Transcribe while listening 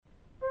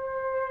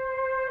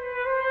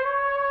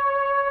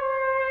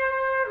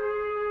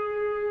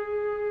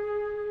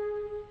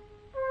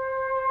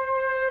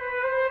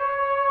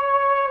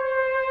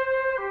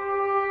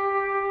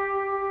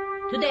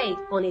Today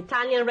on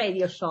Italian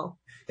Radio Show.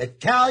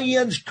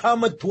 Italians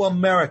coming to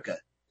America.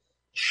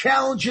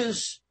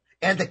 Challenges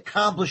and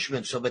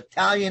accomplishments of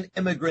Italian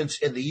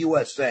immigrants in the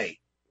USA.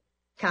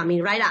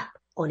 Coming right up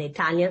on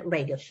Italian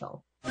Radio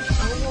Show. I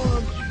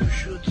want you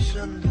should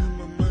send him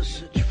a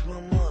message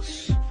from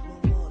us.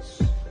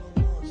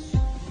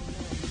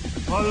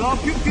 Parla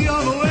più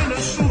piano e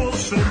nessuno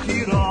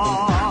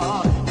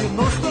sentirà. Il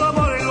nostro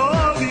amore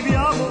lo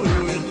viviamo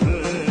io e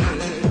te.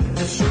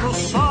 Nessuno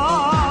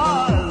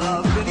sa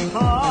la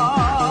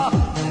verità.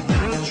 È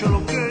nel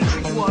cielo che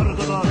ci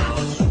guarda da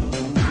lassù.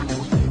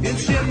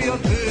 Insieme a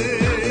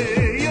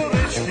te io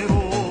resterò.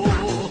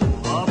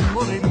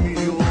 Amore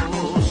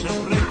mio,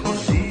 sempre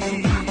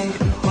così.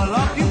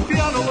 Parla più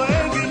piano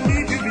e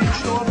vieni più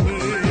vicino a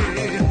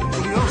me.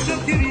 Voglio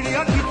sentire gli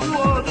occhi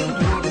tuoi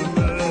dentro di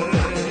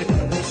me.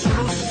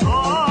 Nessuno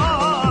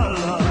sa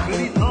la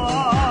verità.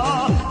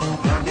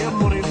 Grande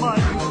amore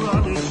mai più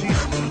grande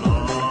esisterà.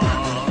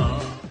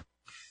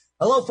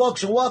 Hello,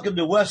 folks, and welcome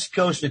to West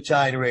Coast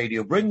Italian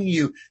Radio, bringing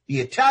you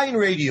the Italian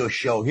Radio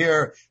Show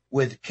here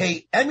with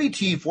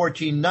KMET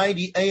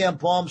 1490 AM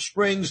Palm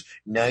Springs,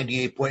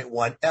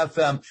 98.1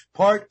 FM,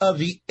 part of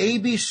the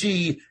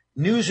ABC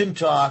News and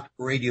Talk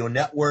Radio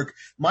Network.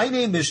 My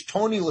name is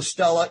Tony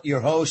LaStella,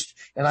 your host,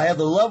 and I have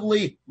the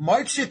lovely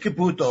Marzia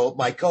Caputo,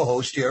 my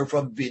co-host here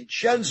from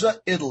Vicenza,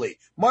 Italy.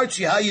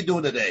 Marzia, how you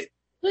doing today?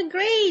 Doing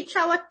great.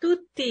 Ciao a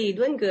tutti.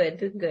 Doing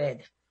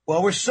good.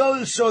 Well, we're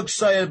so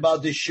excited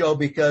about this show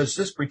because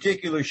this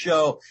particular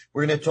show,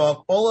 we're going to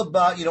talk all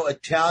about,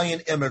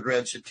 Italian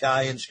immigrants,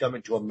 Italians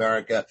coming to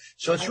America.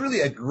 So it's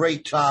really a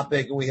great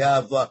topic, and we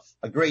have a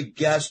great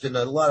guest and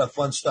a lot of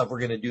fun stuff we're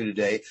going to do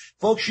today.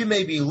 Folks, you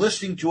may be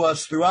listening to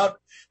us throughout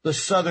the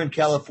Southern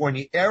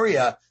California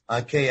area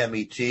on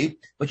KMET,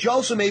 but you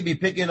also may be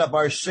picking up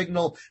our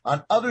signal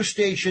on other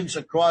stations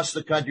across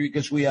the country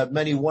because we have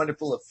many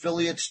wonderful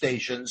affiliate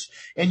stations,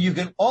 and you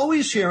can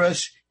always hear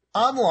us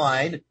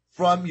online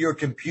from your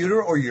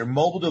computer or your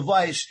mobile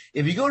device.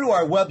 If you go to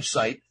our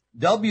website,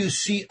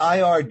 WCIR.biz,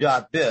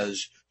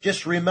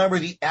 just remember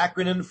the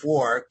acronym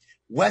for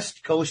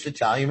West Coast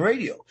Italian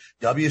Radio.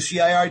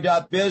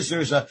 WCIR.biz,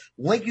 there's a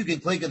link you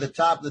can click at the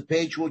top of the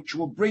page, which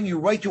will bring you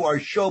right to our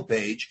show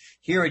page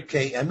here at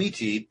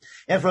KMET.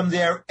 And from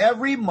there,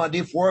 every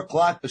Monday, 4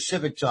 o'clock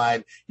Pacific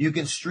time, you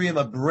can stream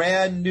a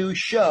brand new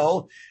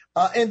show.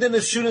 And then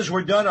as soon as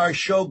we're done, our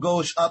show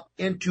goes up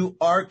into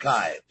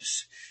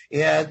archives.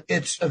 And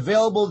it's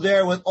available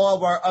there with all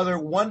of our other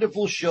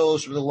wonderful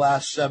shows for the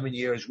last 7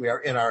 years. We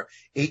are in our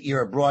 8th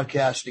year of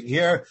broadcasting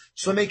here.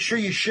 So make sure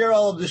you share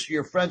all of this with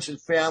your friends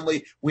and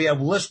family. We have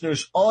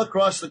listeners all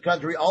across the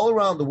country, all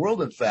around the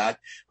world, in fact,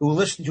 who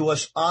listen to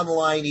us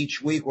online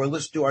each week or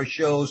listen to our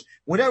shows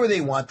whenever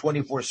they want,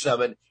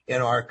 24/7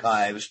 in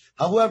archives.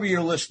 However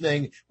you're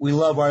listening, we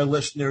love our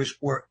listeners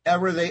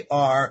wherever they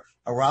are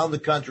around the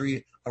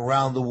country,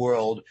 around the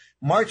world.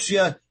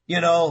 Marzia,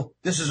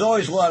 this is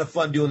always a lot of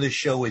fun doing this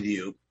show with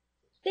you.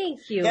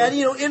 Thank you. And,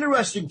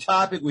 interesting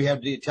topic we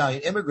have the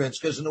Italian immigrants,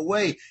 because in a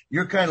way,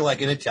 you're kind of like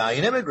an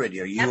Italian immigrant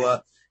here.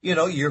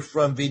 You're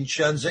from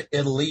Vicenza,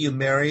 Italy. You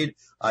married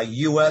a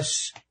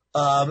U.S.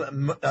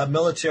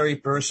 Military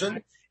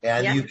person,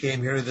 and you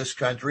came here to this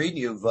country, and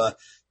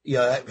you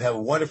have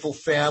a wonderful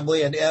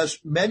family. And as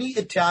many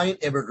Italian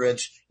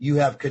immigrants, you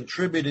have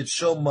contributed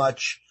so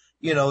much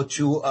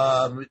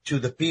to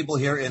the people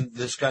here in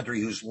this country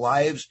whose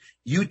lives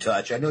you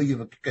touch. I know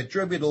you've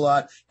contributed a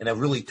lot and have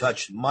really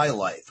touched my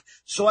life.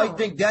 So I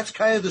think that's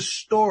kind of the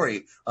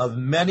story of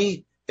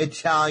many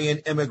Italian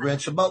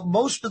immigrants, about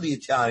most of the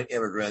Italian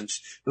immigrants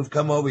who've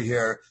come over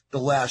here the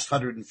last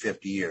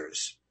 150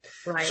 years.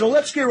 Right. So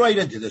let's get right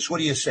into this. What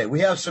do you say? We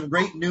have some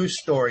great news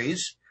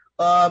stories.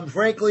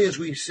 Frankly, as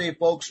we say,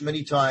 folks,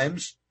 many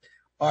times,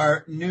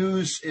 our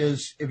news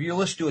is, if you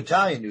listen to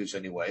Italian news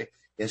anyway,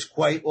 is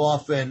quite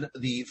often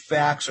the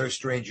facts are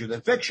stranger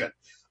than fiction.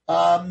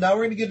 Now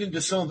we're going to get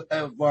into some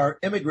of our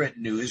immigrant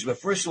news,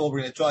 but first of all, we're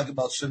going to talk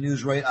about some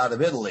news right out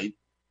of Italy.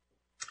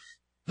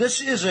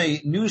 This is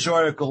a news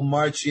article,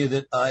 Marzia,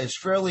 that is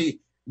fairly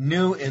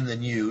new in the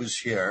news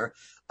here.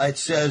 It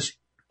says,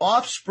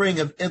 offspring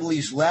of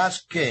Italy's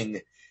last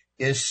king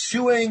is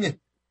suing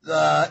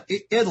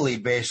Italy,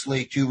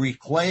 basically, to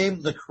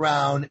reclaim the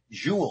crown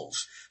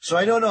jewels. So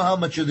I don't know how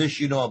much of this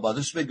you know about.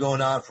 This has been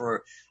going on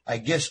for, I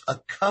guess, a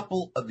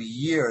couple of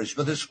years,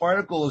 but this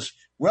article is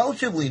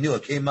relatively new.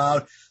 It came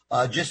out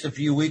just a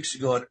few weeks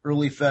ago in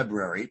early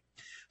February.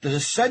 The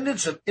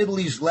descendants of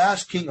Italy's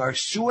last king are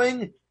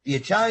suing the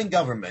Italian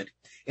government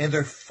in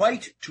their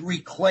fight to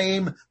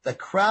reclaim the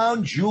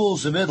crown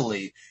jewels of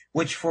Italy,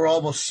 which for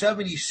almost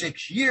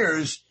 76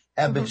 years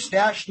have been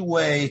stashed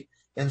away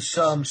in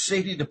some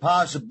safety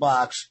deposit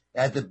box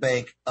at the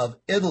Bank of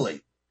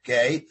Italy.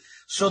 Okay,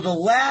 so the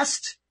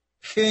last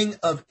king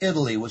of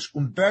Italy was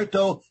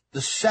Umberto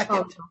II,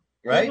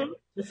 right?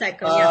 The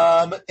second,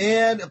 yeah.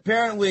 And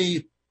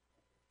apparently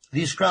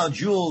these crown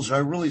jewels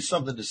are really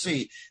something to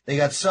see. They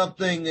got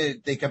something,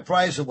 they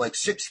comprise of like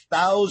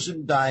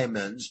 6,000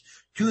 diamonds,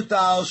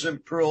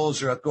 2,000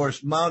 pearls are, of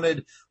course,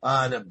 mounted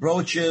on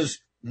brooches,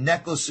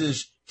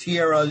 necklaces,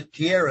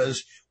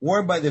 tiaras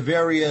worn by the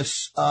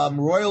various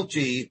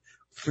royalty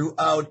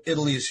throughout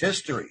Italy's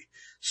history.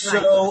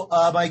 So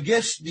I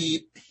guess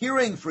the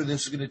hearing for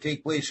this is going to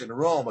take place in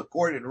Rome, a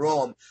court in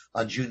Rome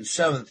on June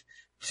 7th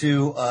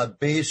to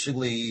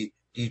basically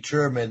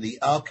determine the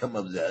outcome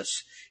of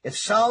this. It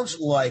sounds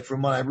like,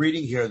 from what I'm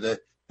reading here, the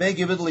Bank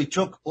of Italy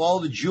took all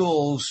the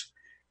jewels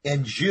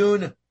in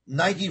June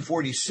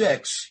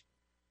 1946,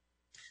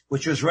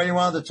 which was right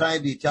around the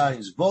time the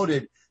Italians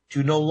voted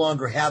to no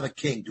longer have a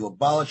king, to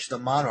abolish the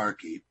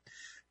monarchy.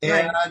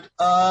 And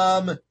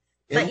but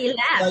he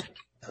left.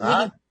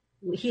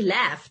 He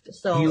left.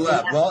 So he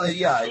left. Well,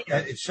 yeah,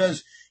 it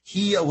says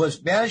he was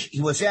banished.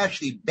 He was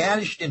actually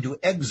banished into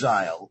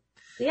exile.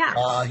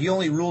 Yeah. He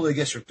only ruled, I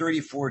guess, for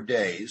 34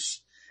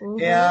 days.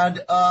 Mm-hmm.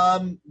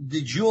 And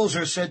the jewels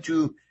are said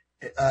to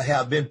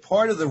have been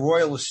part of the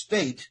royal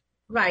estate.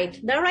 Right.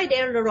 They're right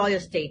there in the royal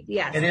estate.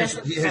 Yes. And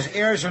his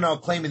heirs are now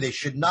claiming they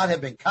should not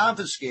have been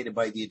confiscated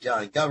by the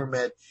Italian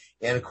government.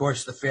 And, of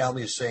course, the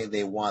family is saying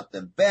they want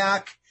them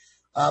back.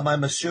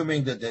 I'm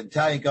assuming that the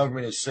Italian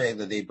government is saying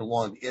that they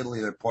belong to Italy.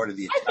 They're part of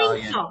the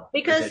Italian. I think so,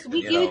 because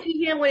we gave it to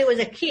him when he was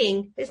a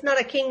king. It's not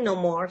a king no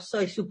more. So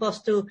he's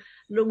supposed to,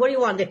 what do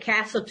you want, the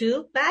castle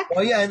too back?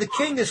 Well, yeah, and the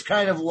king is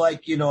kind of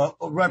like,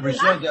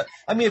 representative.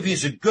 I mean, if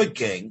he's a good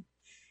king,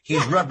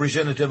 he's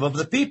representative of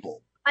the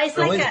people. It's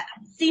so like a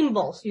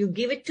symbols. You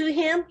give it to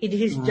him. He did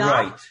his job.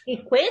 Right. He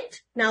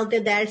quit. Now the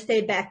dad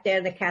stayed back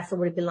there. The castle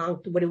would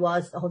belong to what it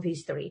was of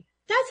history.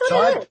 That's what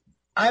So it is.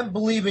 I'm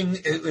believing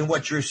in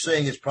what you're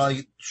saying is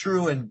probably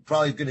true and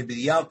probably going to be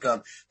the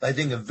outcome. But I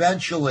think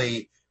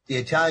eventually the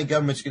Italian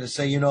government's going to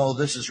say,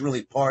 this is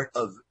really part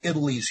of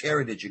Italy's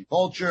heritage and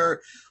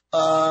culture.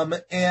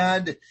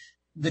 And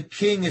the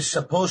king is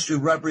supposed to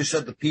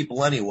represent the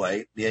people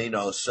anyway,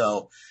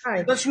 so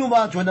Right. Let's move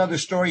on to another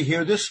story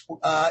here. This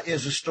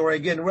is a story,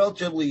 again,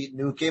 relatively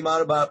new. It came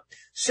out about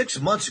 6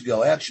 months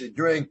ago, actually,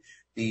 during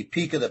the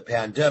peak of the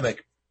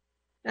pandemic.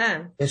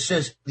 It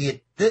says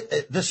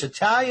this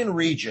Italian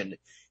region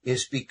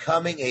is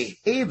becoming a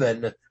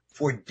haven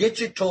for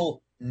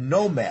digital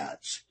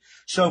nomads.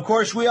 So, of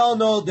course, we all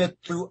know that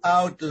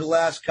throughout the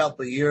last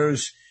couple of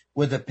years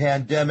with the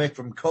pandemic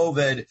from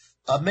COVID,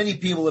 many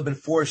people have been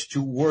forced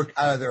to work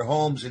out of their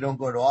homes. They don't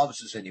go to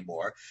offices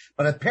anymore.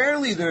 But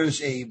apparently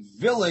there's a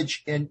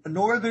village in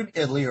northern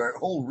Italy, or a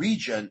whole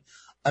region,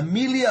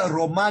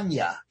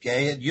 Emilia-Romagna.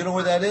 Okay, do you know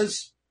where that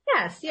is?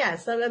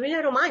 Yes.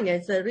 Emilia-Romagna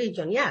is a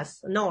region. Yes,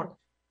 north.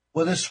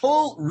 Well, this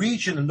whole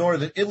region of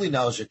northern Italy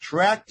now is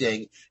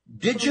attracting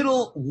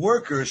digital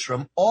workers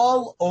from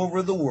all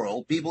over the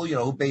world. People,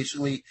 who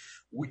basically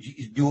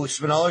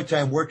spend all their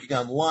time working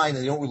online,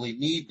 and they don't really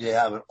need to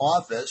have an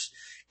office.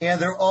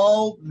 And they're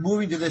all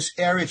moving to this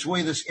area. It's the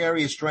way this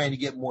area is trying to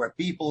get more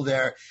people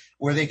there,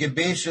 where they can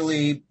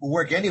basically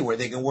work anywhere.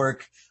 They can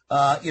work,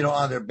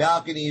 on their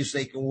balconies.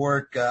 They can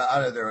work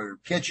out of their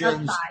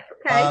kitchens.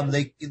 Outside,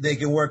 okay. They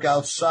can work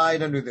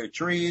outside under their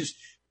trees.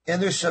 And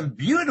there's some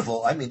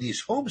beautiful, these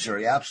homes are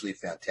absolutely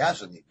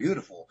fantastically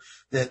beautiful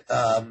that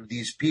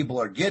these people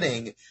are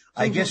getting.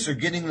 I guess they're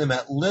getting them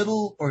at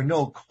little or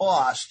no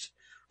cost.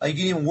 You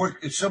can even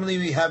work, some of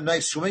them even have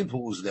nice swimming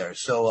pools there.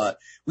 So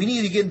we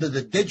need to get into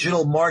the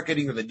digital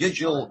marketing or the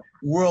digital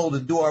world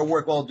and do our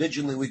work all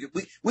digitally.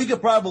 We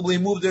could probably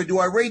move there, do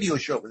our radio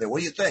show from there. What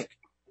do you think?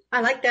 I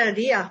like that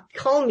idea.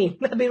 Call me.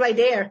 I'll be right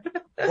there.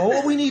 Well,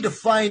 what we need to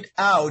find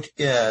out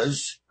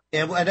is,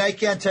 and I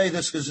can't tell you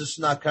this because it's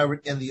not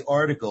covered in the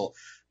article,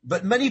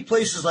 but many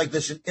places like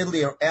this in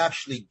Italy are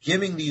actually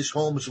giving these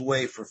homes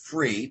away for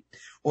free,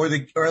 or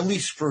at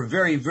least for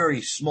very,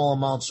 very small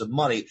amounts of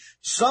money.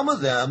 Some of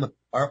them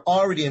are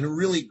already in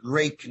really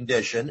great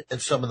condition,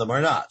 and some of them are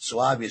not. So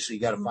obviously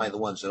you got to find the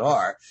ones that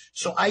are.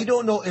 So I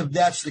don't know if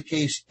that's the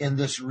case in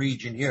this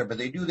region here, but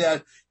they do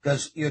that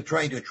because you're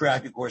trying to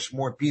attract, of course,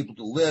 more people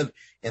to live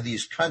in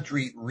these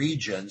country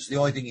regions. The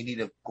only thing you need,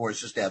 of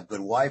course, is to have good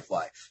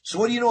Wi-Fi. So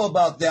what do you know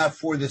about that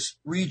for this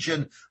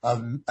region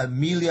of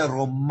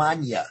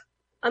Emilia-Romagna?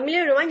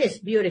 Emilia-Romagna is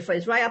beautiful.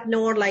 It's right up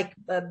north, like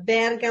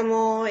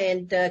Bergamo,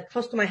 and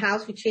close to my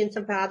house,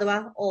 Vicenza,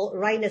 Padua, all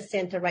right in the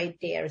center, right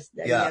there.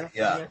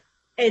 Yeah.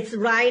 It's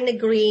right in the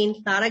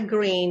green, a lot of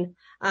green.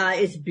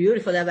 It's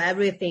beautiful. They have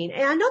everything.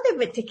 And I know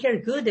they take care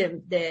good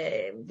of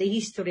the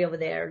history over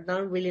there.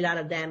 Not really a lot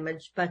of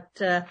damage, but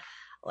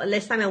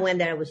last time I went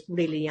there, I was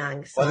really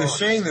young. So. Well, they're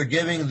saying they're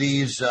giving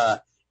these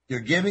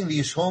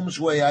homes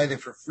away either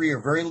for free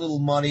or very little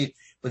money,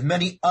 with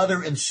many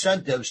other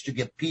incentives to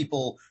get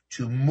people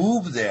to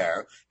move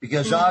there,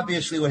 because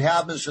obviously what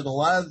happens in a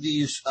lot of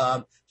these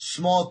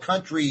small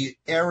country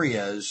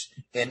areas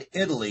in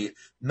Italy,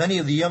 many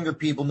of the younger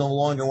people no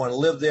longer want to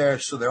live there,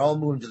 so they're all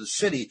moving to the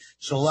city.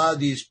 So a lot of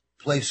these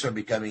places are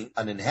becoming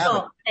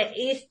uninhabitable. So the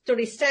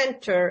history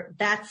center,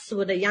 that's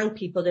where the young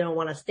people, they don't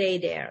want to stay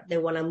there. They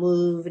want to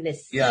move in the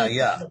city.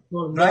 Yeah.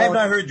 But I have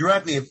not heard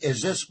directly.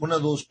 Is this one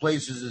of those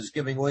places that's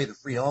giving away the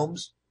free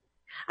homes?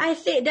 I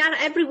think they're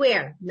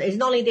everywhere. It's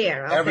not only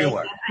there. Okay?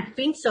 Everywhere. I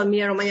think so.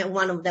 Emilia-Romagna,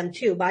 one of them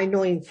too. But I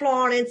know in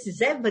Florence,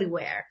 it's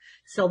everywhere.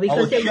 So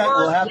because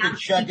we'll have to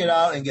check it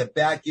out and get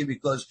back to you,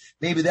 because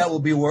maybe that will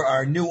be where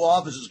our new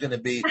office is going to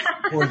be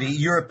for the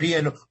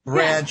European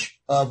branch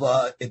of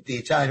the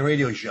Italian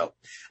radio show.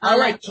 All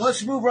right, so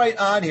let's move right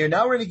on here.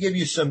 Now we're going to give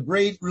you some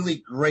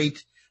really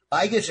great,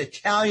 I guess,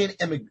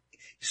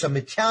 some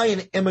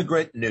Italian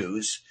immigrant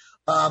news.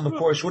 Of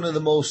course, one of the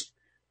most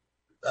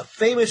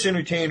famous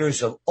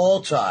entertainers of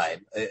all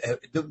time,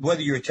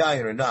 whether you're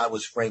Italian or not,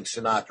 was Frank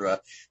Sinatra.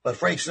 But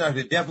Frank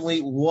Sinatra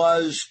definitely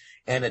was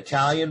an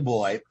Italian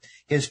boy.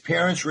 His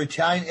parents were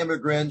Italian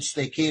immigrants.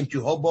 They came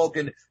to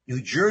Hoboken, New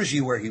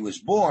Jersey, where he was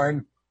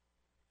born.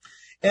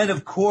 And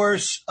of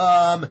course,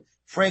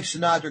 Frank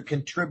Sinatra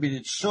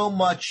contributed so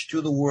much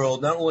to the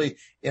world, not only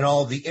in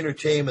all the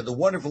entertainment, the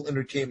wonderful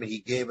entertainment he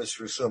gave us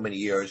for so many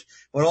years,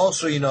 but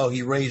also,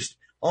 he raised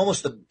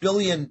almost $1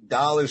 billion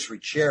for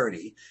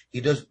charity.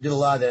 He did a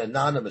lot of that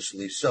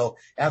anonymously. So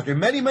after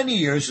many, many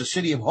years, the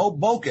city of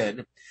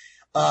Hoboken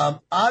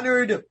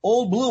honored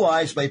Old Blue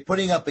Eyes by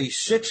putting up a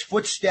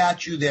 6-foot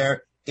statue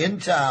there in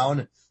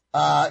town,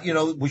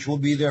 which will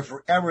be there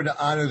forever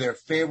to honor their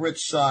favorite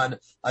son,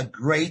 a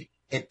great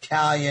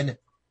Italian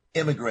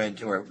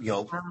immigrant, or,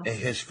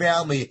 his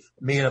family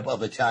made up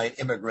of Italian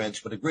immigrants,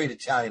 but a great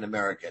Italian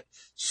American.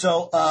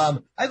 So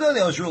I thought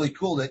that was really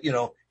cool that,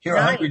 here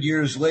 100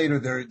 years later,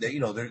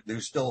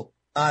 they're still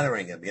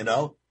honoring him,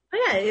 Oh,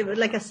 yeah,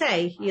 like I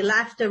say, he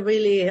left a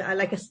really,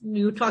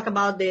 you talk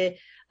about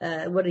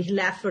what he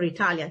left for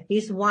Italia.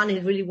 He's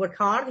really worked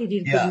hard. He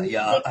did.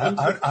 Yeah.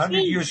 100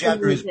 years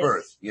after his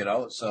birth,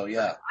 so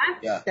yeah.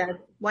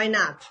 Why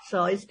not?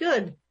 So it's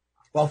good.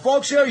 Well,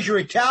 folks, here's your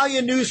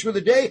Italian news for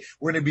the day.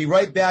 We're going to be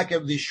right back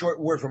after this short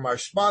word from our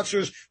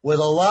sponsors with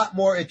a lot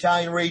more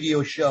Italian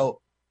radio show.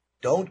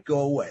 Don't go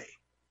away.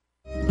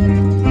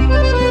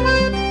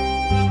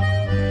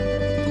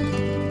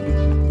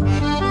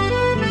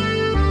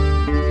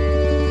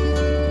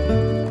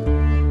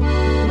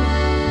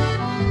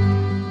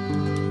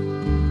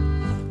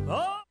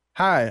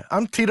 Hi,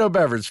 I'm Tito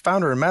Beveridge,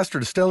 founder and master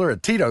distiller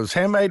at Tito's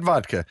Handmade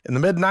Vodka. In the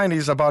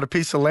mid-'90s, I bought a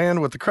piece of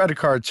land with a credit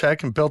card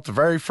check and built the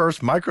very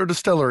first micro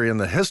distillery in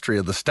the history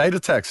of the state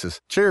of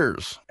Texas.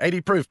 Cheers!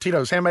 80 proof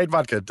Tito's Handmade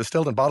Vodka,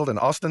 distilled and bottled in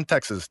Austin,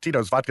 Texas.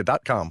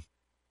 Tito'sVodka.com.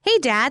 Hey,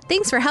 Dad,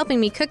 thanks for helping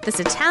me cook this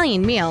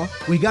Italian meal.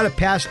 We got to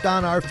pass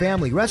down our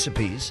family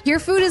recipes. Your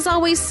food is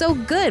always so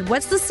good.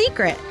 What's the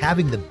secret?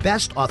 Having the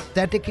best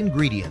authentic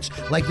ingredients,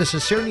 like the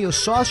Cicernio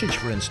sausage,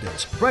 for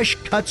instance. Fresh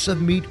cuts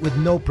of meat with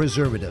no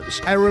preservatives.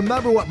 I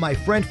remember what my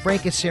friend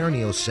Frank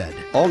Cicernio said.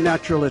 All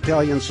natural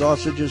Italian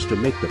sausages to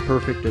make the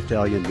perfect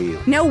Italian meal.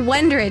 No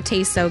wonder it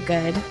tastes so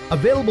good.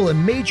 Available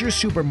in major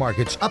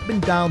supermarkets up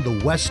and down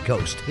the West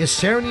Coast.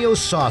 Cicernio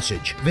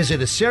sausage. Visit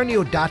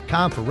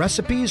Cicernio.com for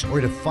recipes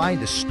or to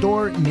find a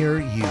store near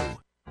you.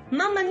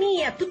 Mamma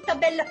mia, tutta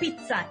bella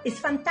pizza. It's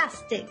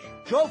fantastic.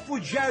 Joe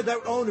Fugger,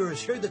 their owner,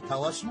 is here to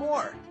tell us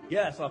more.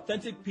 Yes,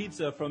 authentic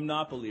pizza from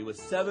Napoli with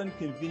 7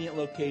 convenient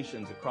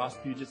locations across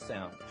Puget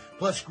Sound.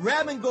 Plus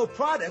grab-and-go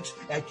products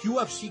at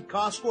UFC,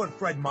 Costco, and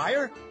Fred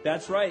Meyer.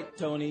 That's right,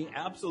 Tony.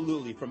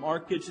 Absolutely. From our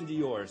kitchen to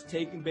yours.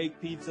 Take and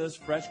bake pizzas,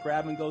 fresh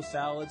grab-and-go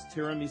salads,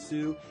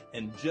 tiramisu,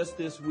 and just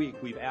this week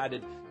we've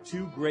added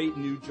 2 great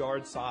new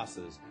jarred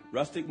sauces,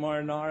 rustic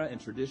marinara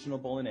and traditional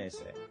bolognese.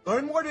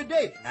 Learn more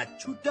today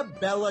at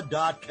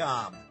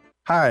tutabella.com.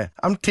 Hi,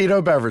 I'm Tito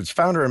Beveridge,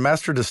 founder and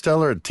master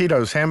distiller at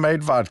Tito's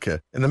Handmade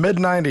Vodka. In the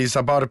mid-'90s,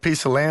 I bought a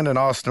piece of land in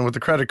Austin with a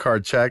credit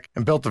card check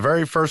and built the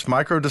very first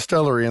micro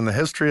distillery in the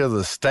history of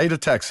the state of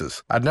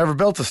Texas. I'd never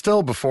built a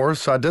still before,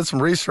 so I did some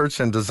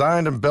research and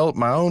designed and built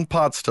my own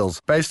pot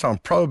stills based on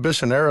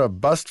Prohibition-era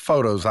bust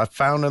photos I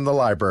found in the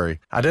library.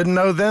 I didn't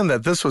know then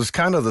that this was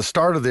kind of the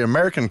start of the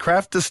American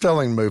craft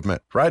distilling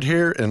movement, right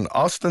here in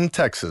Austin,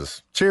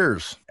 Texas.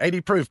 Cheers!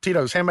 80 proof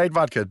Tito's Handmade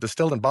Vodka,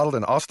 distilled and bottled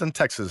in Austin,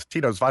 Texas.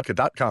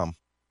 Tito'sVodka.com.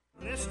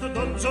 Resto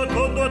donzo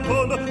tondo a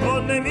tondo,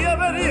 donne mie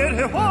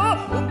veriere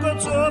qua, un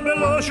pezzo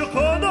bello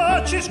scioccondo,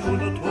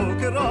 ciascuno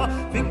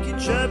toccherà, finché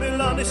c'è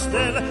bella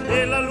stella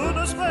e la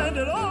luna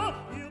splenderà.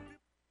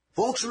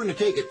 Folks, we're going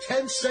to take a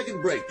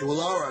 10-second break to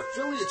allow our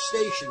affiliate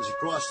stations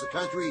across the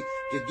country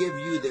to give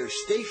you their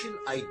station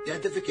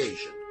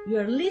identification.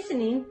 You're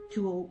listening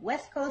to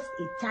West Coast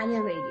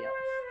Italian Radio.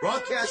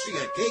 Broadcasting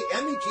at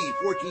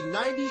KMET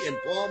 1490 in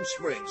Palm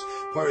Springs,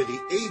 part of the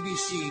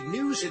ABC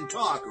News and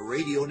Talk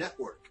Radio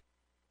Network.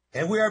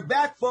 And we are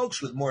back,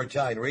 folks, with more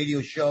Italian radio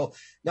show.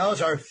 Now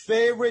it's our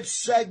favorite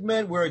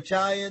segment. We're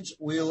Italians.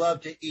 We love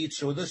to eat.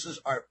 So this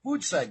is our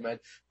food segment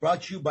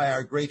brought to you by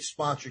our great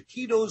sponsor,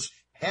 Tito's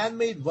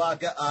Handmade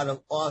Vodka out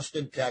of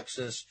Austin,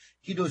 Texas.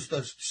 Tito's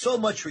does so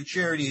much for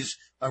charities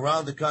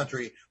around the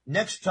country.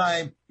 Next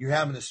time you're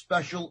having a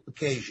special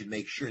occasion,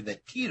 make sure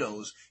that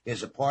Tito's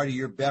is a part of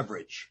your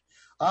beverage.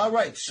 All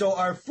right. So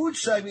our food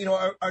segment,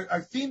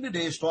 our theme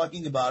today is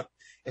talking about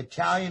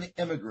Italian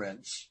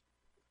immigrants.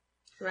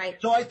 Right.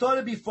 So I thought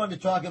it'd be fun to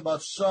talk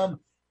about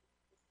some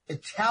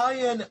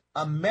Italian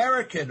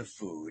American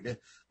food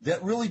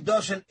that really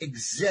doesn't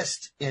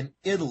exist in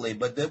Italy,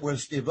 but that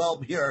was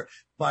developed here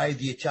by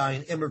the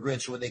Italian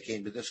immigrants when they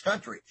came to this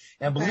country.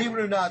 And believe it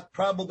or not,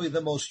 probably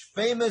the most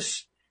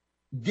famous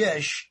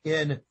dish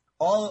in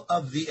all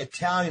of the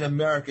Italian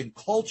American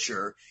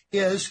culture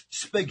is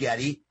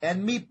spaghetti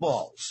and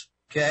meatballs.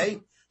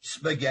 Okay?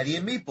 Spaghetti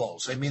and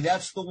meatballs. I mean,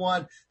 that's the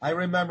one I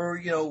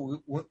remember, you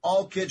know,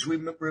 all kids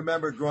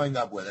remember growing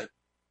up with it.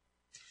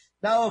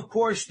 Now, of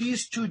course,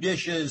 these two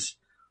dishes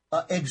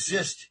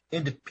exist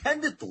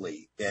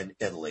independently in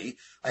Italy.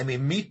 I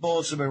mean,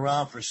 meatballs have been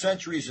around for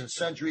centuries and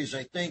centuries.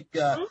 I think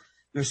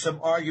there's some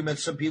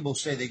arguments. Some people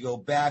say they go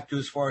back to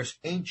as far as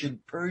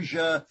ancient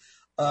Persia.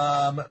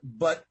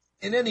 But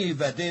in any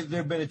event, there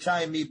have been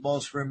Italian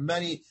meatballs for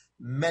many,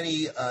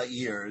 many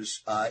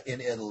years in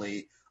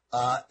Italy.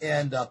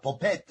 And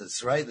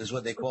polpettas, right, is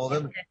what they call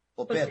them.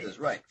 Polpettas,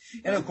 right.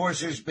 And, of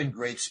course, there's been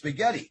great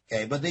spaghetti,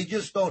 okay? But they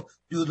just don't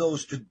do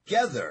those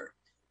together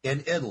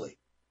in Italy.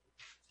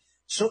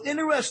 So,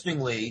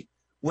 interestingly,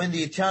 when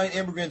the Italian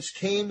immigrants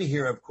came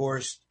here, of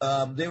course,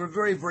 they were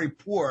very, very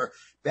poor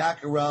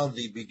back around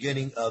the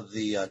beginning of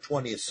the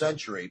 20th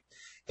century.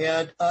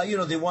 And, you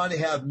know, they wanted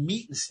to have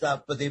meat and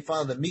stuff, but they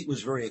found that meat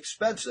was very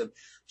expensive.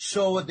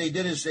 So what they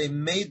did is they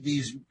made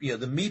these, you know,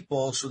 the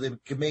meatballs so they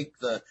could make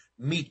the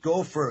meat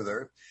go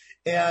further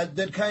and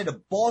then kind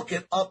of bulk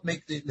it up,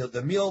 make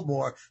the meal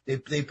more.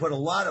 They put a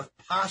lot of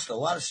pasta, a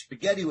lot of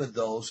spaghetti with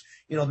those,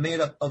 you know, made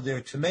up of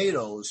their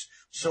tomatoes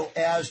so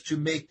as to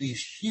make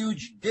these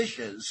huge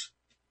dishes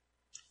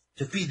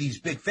to feed these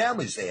big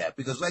families they have.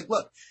 Because, like,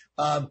 look,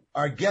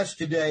 our guest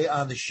today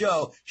on the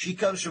show, she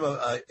comes from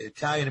an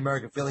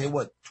Italian-American family,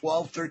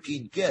 12,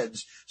 13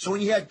 kids. So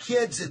when you had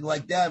kids and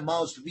like that and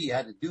mouths to feed, you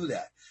had to do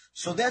that.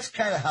 So that's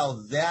kind of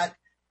how that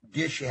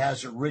dish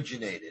has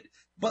originated.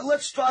 But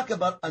let's talk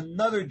about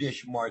another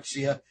dish,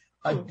 Marzia,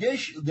 a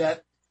dish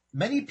that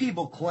many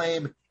people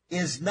claim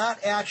is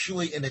not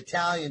actually an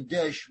Italian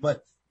dish,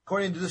 but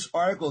according to this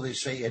article, they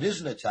say it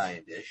is an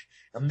Italian dish,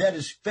 and that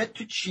is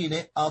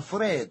fettuccine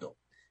Alfredo.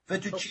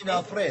 Fettuccine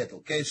Alfredo.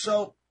 Okay,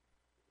 so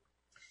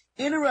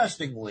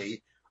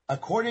interestingly,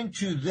 according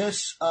to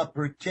this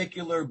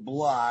particular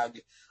blog,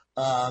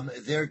 and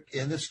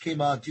this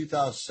came out in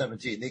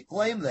 2017, they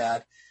claim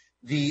that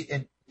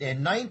in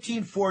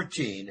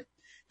 1914,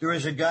 there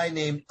is a guy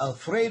named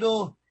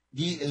Alfredo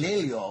Di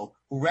Lelio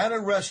who ran a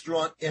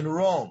restaurant in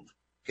Rome,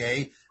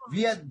 okay,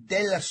 Via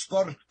della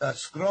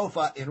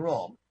Scrofa in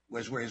Rome,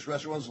 was where his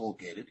restaurant was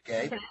located,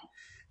 okay?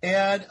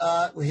 And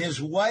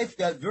his wife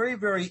got very,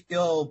 very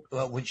ill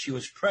when she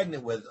was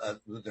pregnant with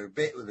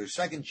her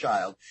second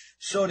child.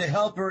 So to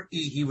help her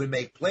eat, he would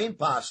make plain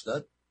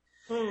pasta,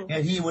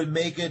 and he would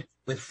make it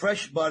with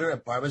fresh butter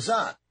and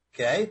Parmesan,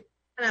 okay?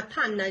 So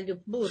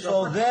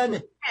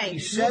then he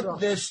said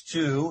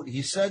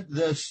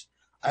this,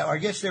 I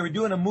guess they were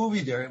doing a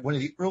movie there, one of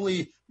the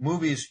early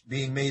movies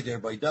being made there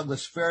by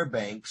Douglas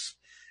Fairbanks.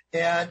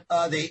 And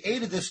they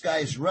ate at this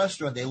guy's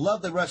restaurant. They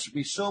loved the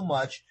recipe so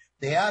much,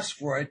 they asked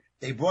for it.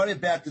 They brought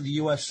it back to the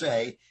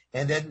USA,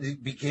 and then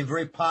it became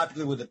very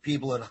popular with the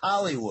people in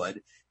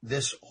Hollywood.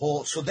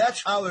 So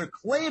that's how they're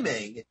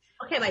claiming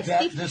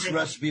that this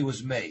recipe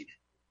was made.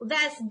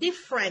 That's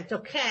different,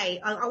 okay?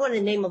 I want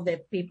the name of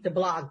the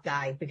blog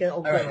guy because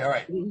all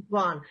right.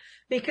 Wrong.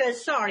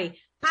 Because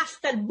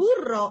pasta al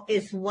burro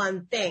is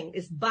one thing.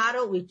 It's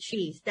butter with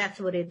cheese.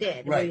 That's what it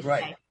did.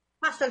 Right.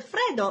 Pasta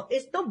Alfredo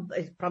is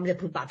probably they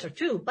put butter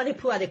too, but they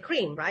put other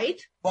cream,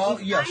 right? Well,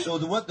 yeah. So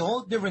the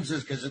whole difference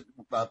is because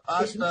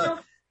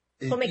pasta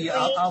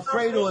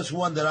Alfredo is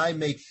one that I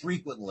make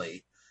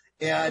frequently.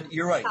 And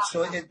you're right.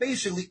 So it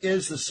basically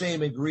is the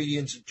same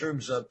ingredients in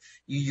terms of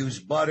you use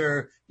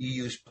butter, you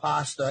use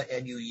pasta,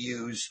 and you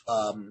use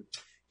Parmigiano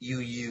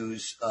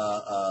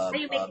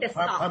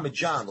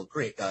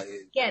cream.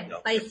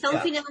 By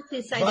something else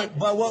inside it.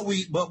 But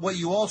what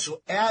you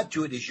also add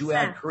to it is you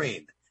add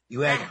cream.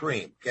 You add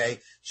cream, okay?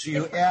 So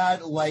you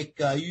add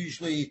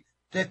usually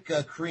thick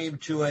cream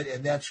to it,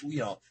 and that's,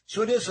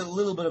 so it is a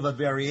little bit of a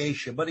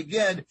variation. But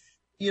again,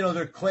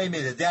 they're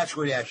claiming that that's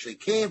where it actually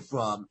came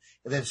from,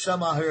 and then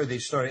somehow here they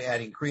started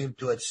adding cream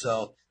to it.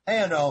 So I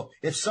don't know.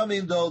 It's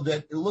something though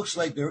that it looks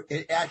like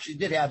it actually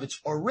did have its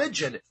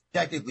origin,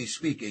 technically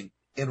speaking,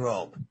 in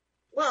Rome.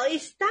 Well,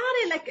 it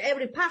started like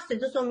every pasta.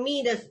 It doesn't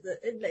mean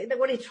that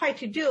what it tried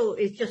to do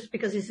is just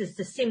because it's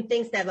the same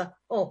things that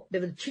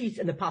there was cheese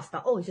in the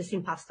pasta. Oh, it's the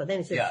same pasta. Then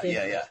it's the same.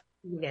 Yeah.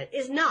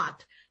 It's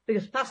not.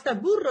 Because pasta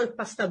burro is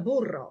pasta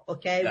burro,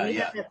 okay? Well,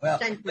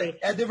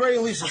 at the very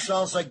least, it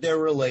sounds like they're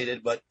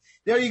related. But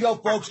there you go,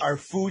 folks, our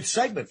food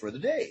segment for the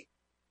day.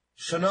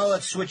 So now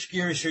let's switch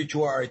gears here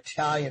to our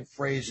Italian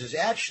phrases.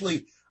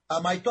 Actually,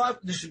 I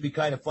thought this would be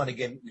kind of fun,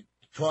 again,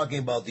 talking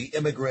about the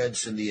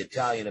immigrants and the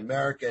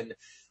Italian-American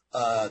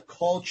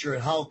culture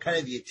and how kind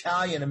of the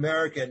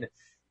Italian-American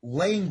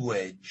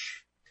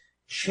language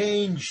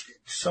changed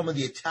some of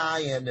the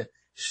Italian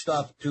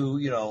stuff to,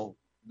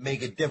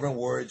 make it different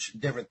words,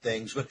 different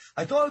things. But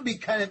I thought it would be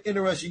kind of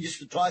interesting just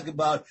to talk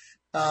about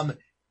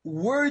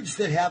words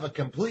that have a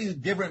completely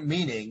different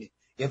meaning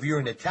if you're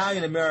an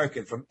Italian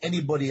American from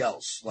anybody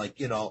else, like,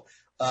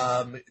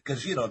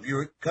 because, if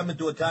you're coming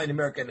to Italian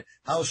American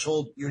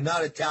household, you're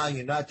not Italian,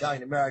 you're not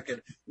Italian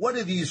American. What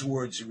do these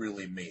words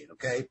really mean?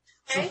 Okay.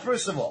 So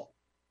first of all,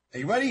 are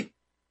you ready?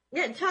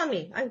 Yeah, tell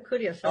me. I'm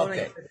curious.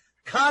 Okay.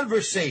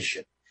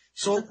 Conversation.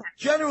 So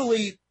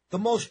generally, to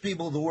most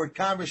people, the word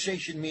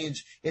conversation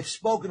means it's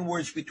spoken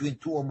words between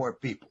two or more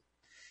people.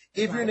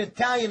 If you're an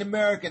Italian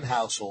American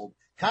household,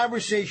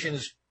 conversation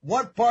is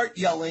 1 part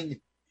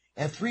yelling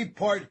and 3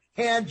 part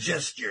hand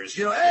gestures.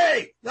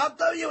 Hey, I'm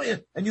telling you,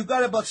 and you've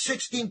got about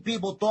 16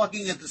 people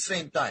talking at the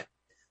same time.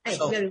 Hey,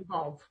 so, we're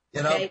involved.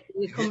 Okay?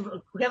 We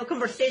have a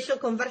conversation,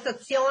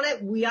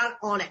 we are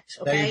on it.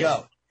 Okay? There you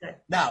go. Good.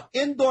 Now,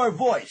 indoor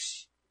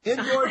voice.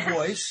 Indoor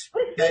voice.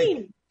 What does it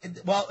mean?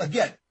 Well,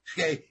 again,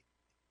 okay,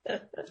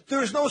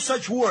 there's no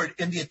such word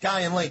in the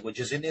Italian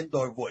language as an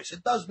indoor voice.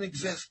 It doesn't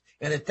exist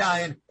in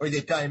Italian or the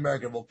Italian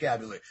American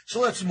vocabulary. So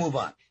let's move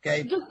on,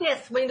 okay? Do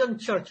this when you go to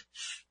church.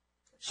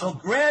 So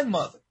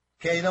grandmother,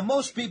 okay? Now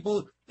most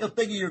people, you'll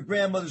think of your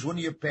grandmother as one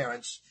of your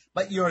parents,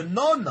 but your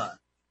nonna,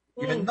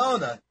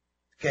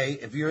 okay,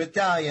 if you're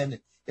Italian,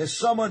 is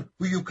someone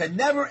who you can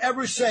never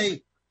ever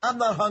say, I'm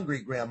not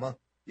hungry, grandma.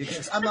 You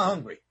can say, I'm not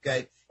hungry,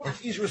 okay? And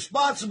she's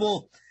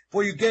responsible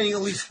for you getting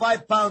at least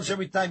 5 pounds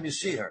every time you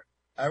see her.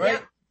 All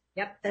right?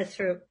 Yep, that's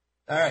true.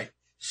 All right.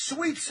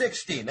 Sweet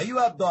 16. Now, you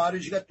have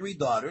daughters. You got 3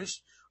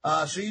 daughters.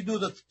 So you do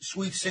the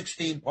Sweet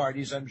 16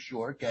 parties, I'm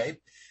sure, okay?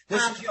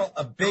 This is,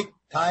 a big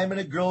time in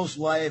a girl's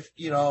life,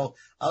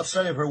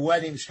 outside of her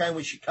wedding. It's kind of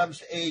when she comes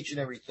to age and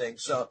everything.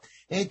 So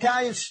the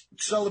Italians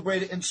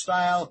celebrate it in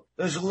style.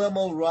 There's a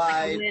limo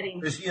ride.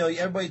 There's,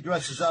 everybody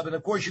dresses up. And,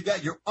 of course, you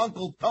got your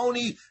Uncle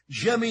Tony,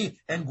 Jimmy,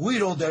 and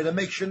Guido there to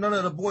make sure none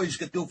of the boys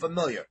get too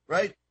familiar,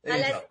 right? The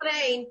last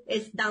train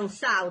is down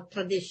south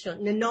tradition.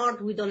 In the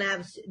north, we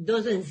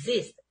doesn't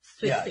exist.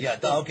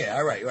 Okay,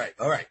 all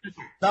right.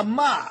 The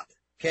mob,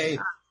 okay?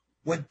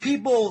 When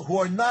people who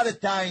are not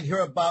Italian hear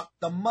about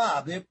the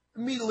mob, they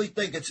immediately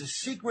think it's a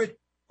secret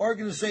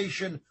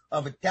organization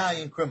of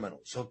Italian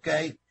criminals,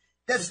 okay?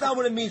 That's not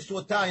what it means to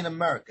Italian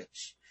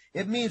Americans.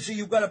 It means that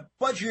you've got a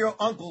bunch of your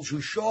uncles who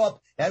show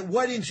up at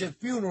weddings and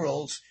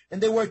funerals,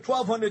 and they wear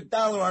 $1,200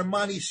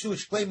 Armani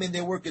suits claiming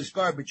they work as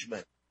garbage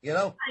men,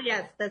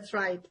 Yes, that's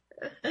right.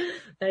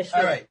 That's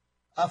all right.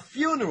 A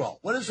funeral.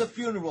 What does a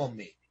funeral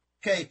mean?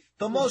 Okay,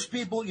 to most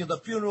people, the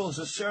funeral is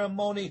a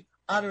ceremony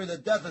honoring the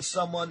death of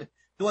someone.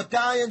 To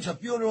Italians, a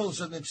funeral is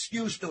an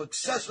excuse to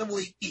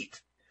excessively eat.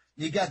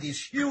 You got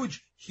these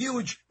huge,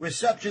 huge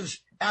receptions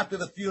after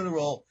the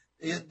funeral,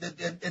 and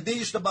they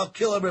used to about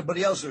kill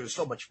everybody else. There's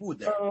so much food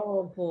there.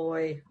 Oh,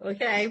 boy.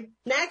 Okay,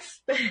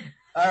 next.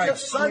 All right,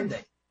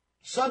 Sunday.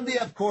 Sunday,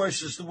 of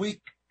course, is the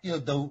week,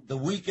 the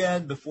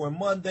weekend before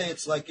Monday.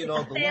 It's like, the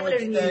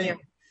Lord's Day.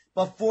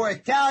 But for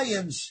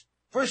Italians,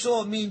 first of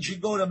all, it means you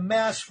go to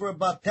Mass for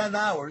about 10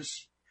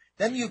 hours.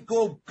 Then you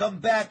come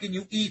back and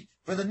you eat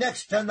for the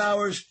next 10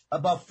 hours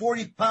about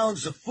 40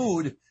 pounds of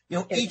food,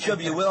 each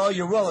of you with all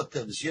your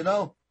relatives, Che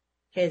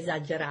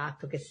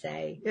esagerato che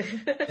sei.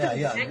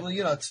 Yeah. Well,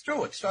 it's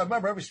true. I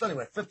remember every Sunday we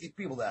had 50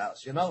 people to the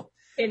house,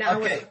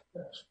 Okay.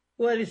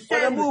 We're going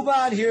to move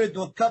on here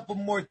to a couple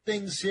more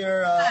things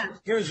here.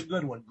 Here's a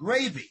good one.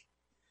 Gravy.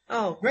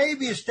 Oh.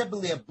 Gravy is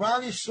typically a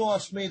brownish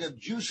sauce made of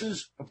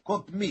juices of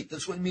cooked meat.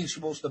 That's what it means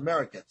for most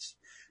Americans.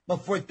 But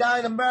for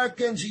Italian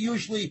Americans, it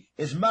usually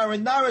is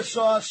marinara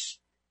sauce,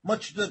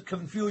 much to the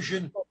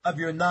confusion of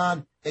your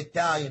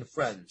non-Italian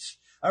friends.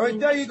 All right,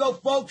 there you go,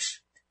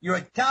 folks. Your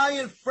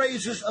Italian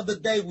phrases of the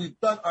day. We've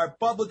done our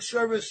public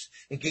service.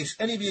 In case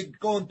any of you are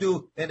going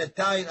to an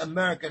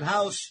Italian-American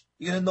house,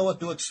 you're going to know what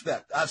to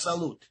expect. A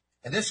salute.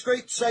 And this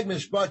great segment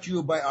is brought to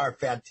you by our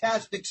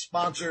fantastic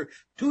sponsor,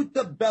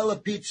 Tutta Bella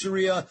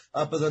Pizzeria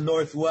up in the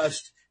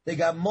Northwest. They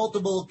got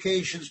multiple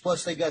locations,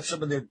 plus they got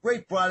some of their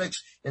great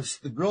products in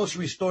the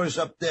grocery stores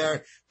up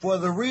there. For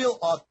the real,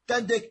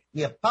 authentic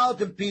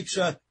Neapolitan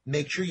pizza,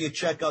 make sure you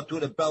check out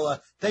Tutta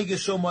Bella. Thank you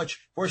so much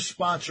for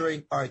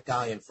sponsoring our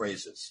Italian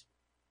phrases.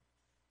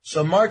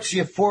 So,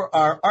 Marzia, for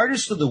our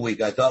Artist of the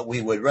Week, I thought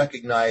we would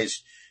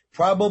recognize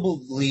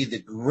probably the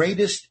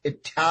greatest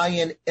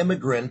Italian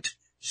immigrant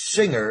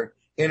singer,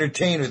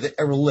 entertainer that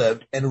ever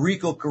lived,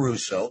 Enrico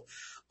Caruso.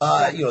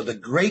 The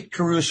great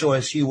Caruso,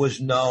 as he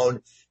was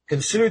known,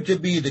 considered to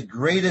be the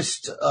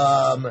greatest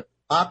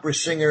opera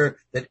singer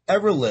that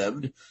ever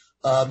lived.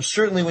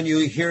 Certainly when you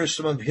hear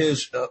some of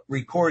his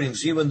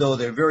recordings, even though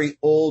they're very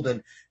old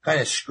and kind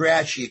of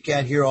scratchy, you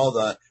can't hear all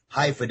the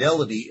high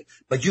fidelity,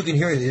 but you can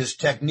hear his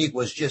technique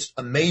was just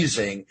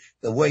amazing.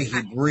 The way he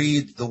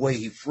breathed, the way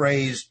he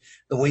phrased,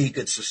 the way he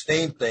could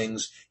sustain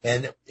things.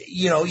 And,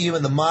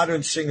 even the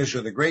modern singers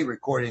or the great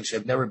recordings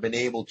have never been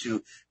able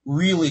to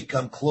really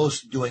come close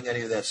to doing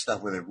any of that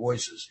stuff with their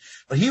voices.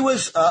 But he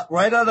was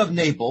right out of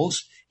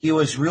Naples. He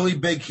was really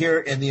big here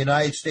in the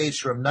United States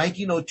from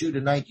 1902 to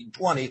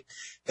 1920.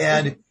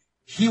 And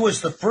he was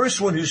the first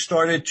one who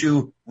started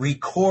to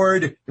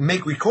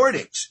make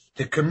recordings,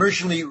 to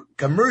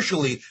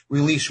commercially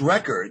release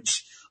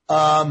records,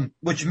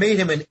 which made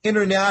him an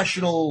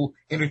international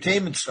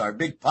entertainment star,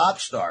 big pop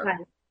star. Right.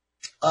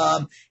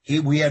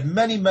 We had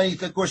many,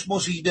 of course,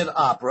 mostly he did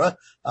opera.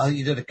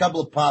 He did a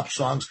couple of pop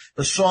songs.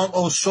 The song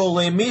O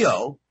Sole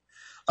Mio,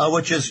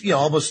 which is,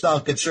 almost now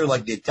considered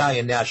like the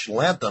Italian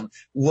national anthem,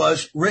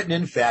 was written,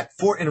 in fact,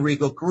 for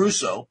Enrico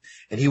Caruso,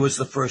 and he was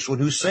the first one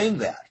who sang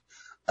that.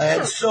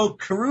 And so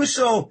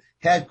Caruso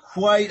had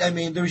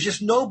there was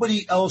just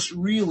nobody else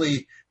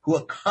really who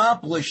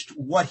accomplished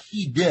what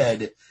he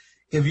did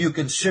if you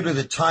consider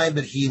the time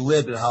that he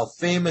lived and how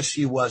famous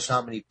he was,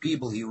 how many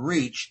people he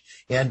reached,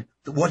 and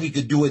what he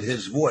could do with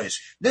his voice.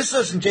 This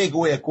doesn't take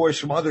away, of course,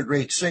 from other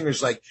great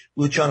singers like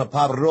Luciano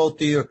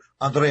Pavarotti or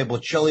Andrea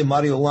Bocelli,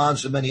 Mario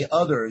Lanza, and many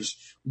others.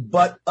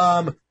 But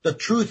the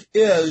truth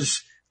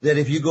is that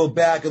if you go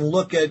back and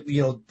look at,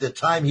 the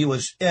time he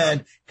was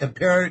in,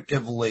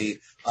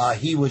 comparatively,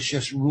 he was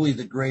just really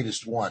the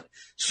greatest one.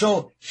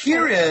 So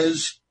here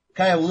is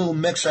kind of a little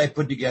mix I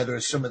put together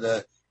of some of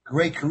the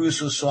great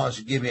Caruso songs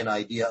to give you an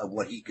idea of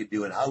what he could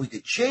do and how he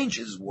could change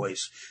his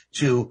voice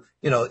to,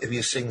 if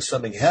you sing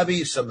something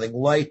heavy, something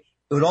light,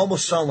 it would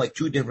almost sound like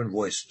two different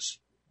voices.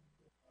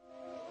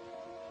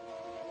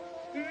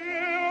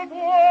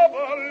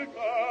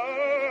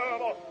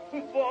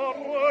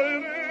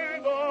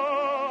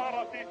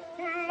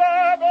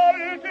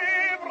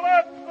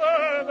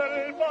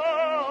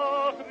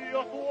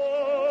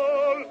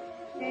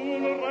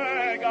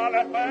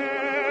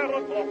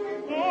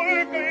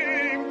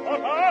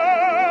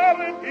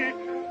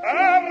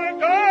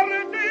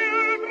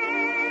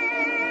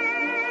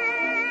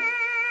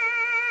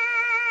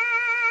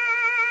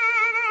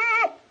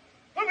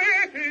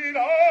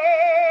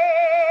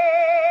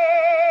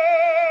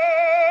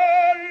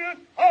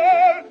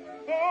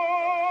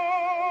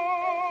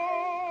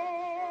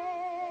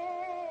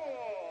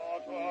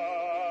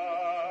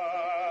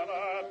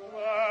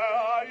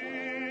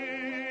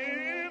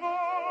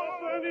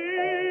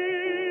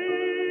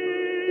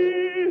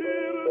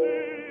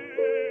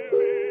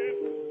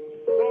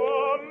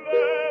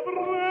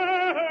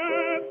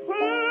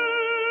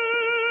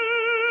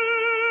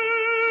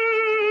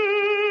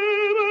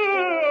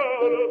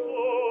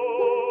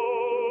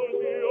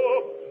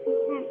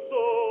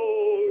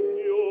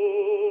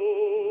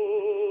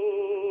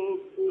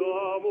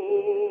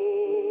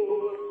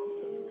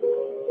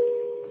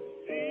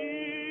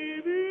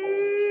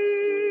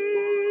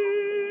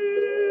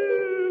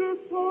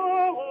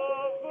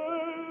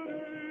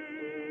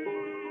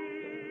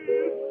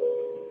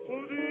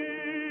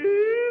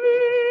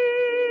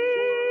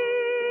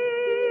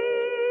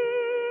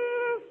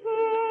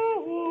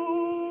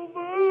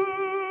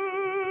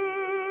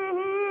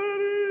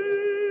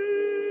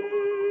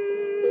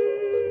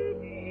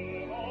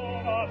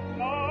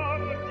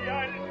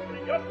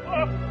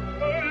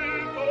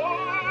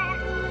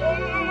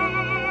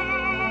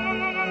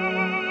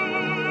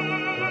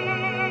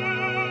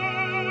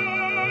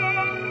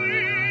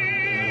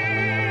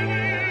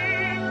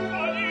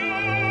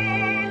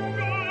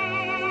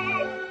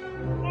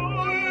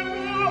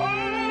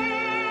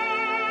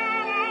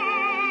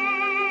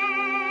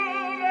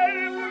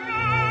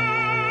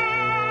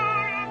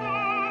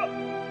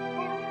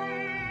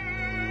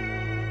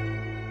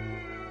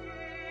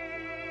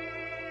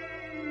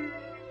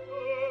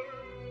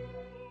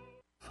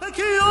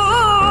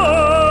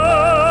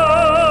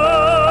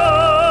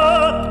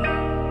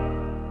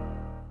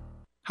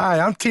 Hi,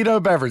 I'm Tito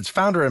Beverage,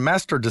 founder and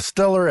master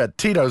distiller at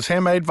Tito's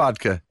Handmade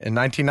Vodka. In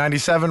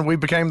 1997, we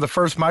became the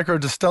first micro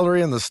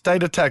distillery in the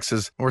state of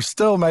Texas. We're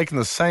still making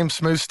the same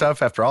smooth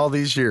stuff after all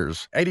these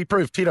years. 80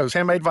 proof Tito's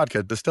Handmade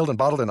Vodka, distilled and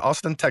bottled in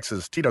Austin,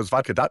 Texas.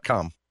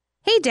 Tito'sVodka.com.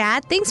 Hey,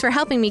 Dad, thanks for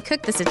helping me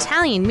cook this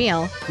Italian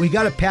meal. We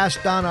got to pass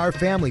down our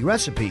family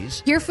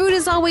recipes. Your food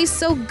is always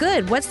so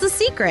good. What's the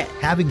secret?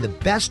 Having the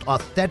best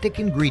authentic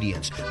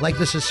ingredients, like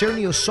the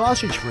Cicernio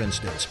sausage, for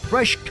instance.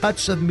 Fresh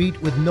cuts of meat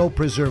with no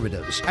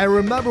preservatives. I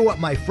remember what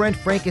my friend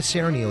Frank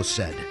Cicernio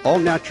said. All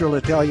natural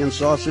Italian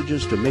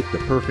sausages to make the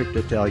perfect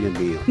Italian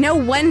meal. No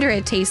wonder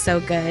it tastes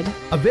so good.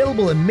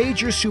 Available in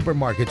major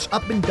supermarkets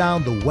up and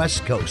down the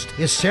West Coast.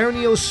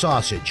 Cicernio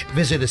sausage.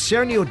 Visit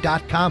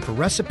Cicernio.com for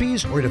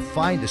recipes or to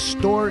find a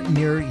store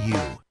near you.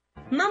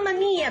 Mamma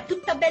mia,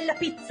 tutta bella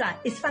pizza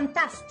is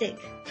fantastic.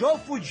 Joe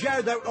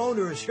Fugger, their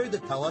owner, is here to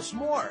tell us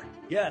more.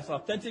 Yes,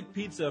 authentic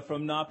pizza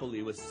from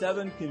Napoli with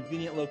 7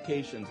 convenient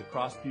locations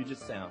across Puget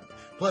Sound.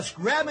 Plus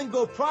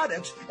grab-and-go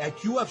products at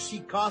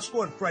UFC,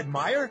 Costco, and Fred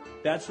Meyer.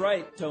 That's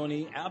right,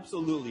 Tony.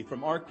 Absolutely.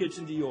 From our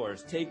kitchen to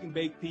yours. Take and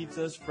bake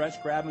pizzas, fresh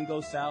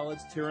grab-and-go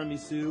salads,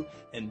 tiramisu,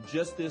 and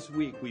just this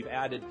week we've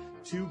added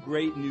 2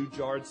 great new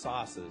jarred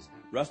sauces,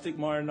 rustic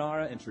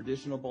marinara and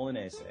traditional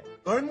bolognese.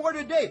 Learn more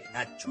today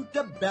at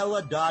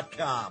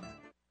tutabella.com.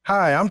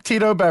 Hi, I'm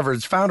Tito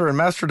Beverage, founder and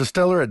master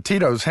distiller at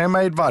Tito's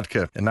Handmade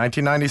Vodka. In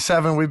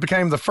 1997, we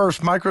became the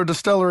first micro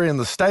distillery in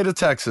the state of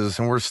Texas,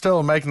 and we're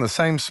still making the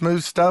same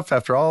smooth stuff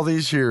after all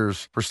these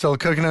years. We're still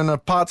cooking in a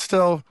pot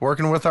still,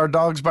 working with our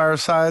dogs by our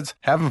sides,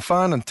 having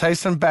fun and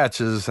tasting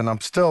batches, and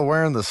I'm still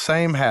wearing the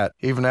same hat,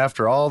 even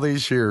after all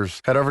these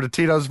years. Head over to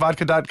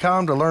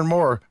Tito'sVodka.com to learn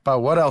more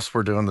about what else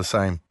we're doing the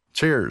same.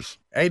 Cheers.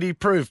 80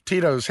 proof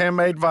Tito's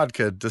handmade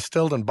vodka,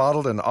 distilled and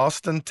bottled in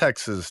Austin,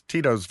 Texas.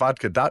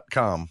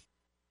 Tito'sVodka.com.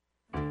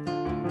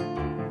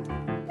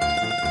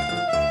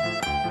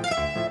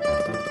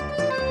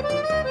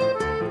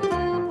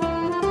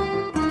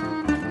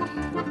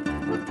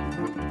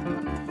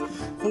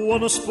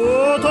 Quando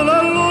sputa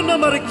la luna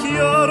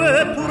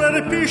marchiare, pure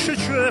le pisce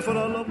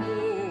cefala l'amore.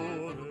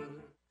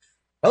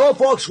 Hello,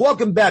 folks.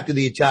 Welcome back to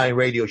the Italian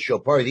Radio Show,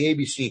 part of the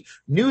ABC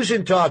News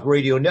and Talk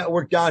Radio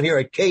Network down here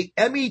at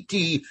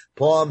KMET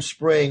Palm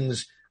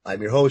Springs.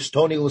 I'm your host,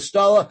 Tony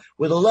LaStalla,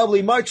 with the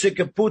lovely Marzia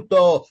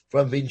Caputo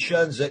from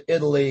Vicenza,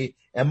 Italy.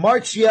 And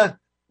Marzia,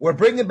 we're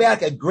bringing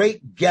back a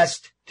great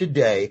guest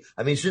today.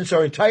 I mean, since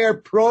our entire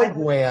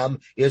program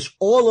is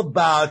all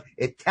about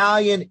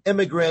Italian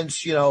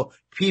immigrants, you know,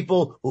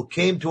 people who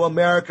came to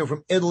America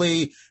from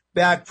Italy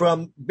back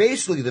from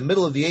basically the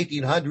middle of the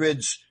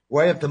 1800s,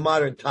 right up to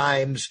modern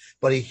times,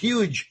 but a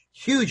huge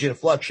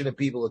inflection of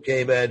people who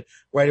came in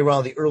right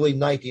around the early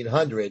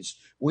 1900s.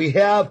 We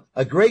have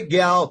a great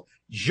gal,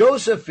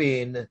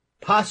 Josephine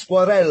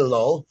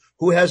Pasquarello,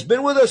 who has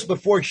been with us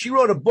before. She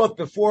wrote a book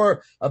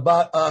before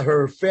about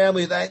her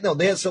family. They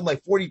had something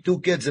like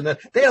 42 kids, and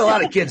they had a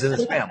lot of kids in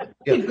this family.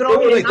 Yeah, they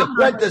were like the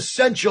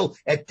quintessential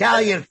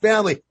Italian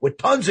family with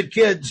tons of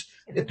kids,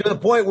 to the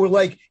point where,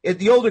 like, if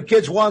the older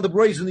kids wanted to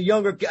raise the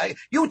younger kids.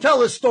 You tell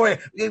the story.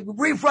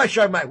 Refresh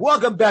our mind.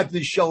 Welcome back to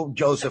the show,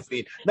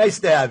 Josephine.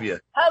 Nice to have you.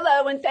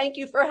 Hello, and thank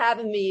you for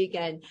having me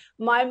again.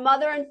 My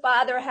mother and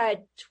father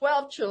had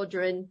 12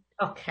 children.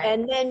 Okay.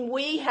 And then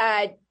we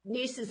had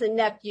nieces and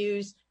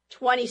nephews,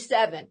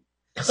 27.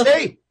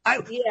 See,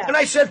 when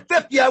I said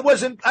 50, I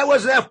wasn't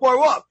that far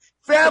off.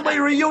 Family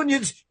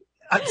reunions,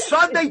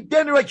 Sunday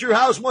dinner at your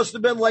house must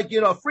have been like,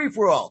 free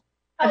for all.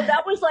 Oh,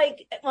 that was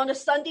like on a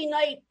Sunday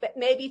night,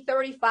 maybe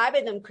 35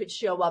 of them could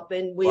show up,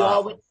 and we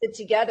all would sit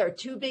together.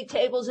 2 big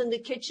tables in the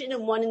kitchen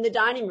and 1 in the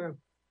dining room.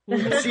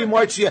 See,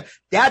 Marzia,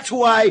 that's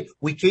why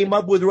we came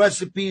up with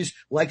recipes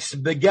like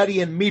spaghetti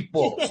and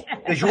meatballs,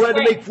 because you had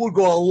to make food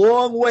go a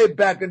long way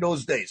back in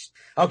those days.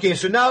 Okay,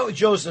 so now,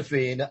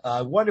 Josephine,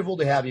 wonderful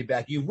to have you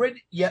back. You've written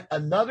yet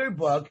another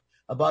book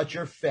about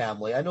your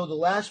family. I know the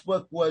last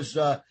book was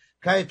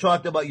kind of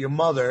talked about your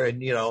mother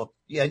and,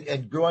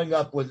 and growing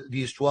up with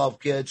these 12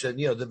 kids and,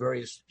 the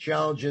various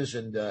challenges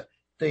and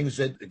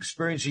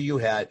experiences you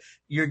had.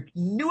 Your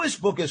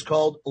newest book is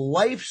called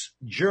Life's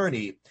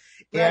Journey.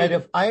 And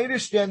if I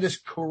understand this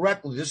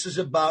correctly, this is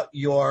about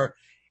your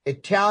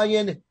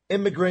Italian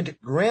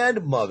immigrant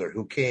grandmother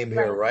who came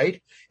here,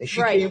 right? And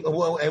she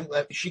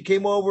she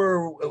came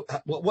over.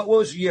 What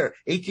was the year?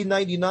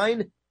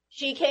 1899.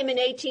 She came in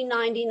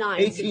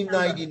 1899.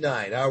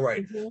 1899. All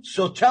right. Mm-hmm.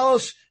 So tell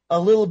us a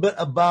little bit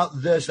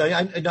about this.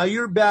 Now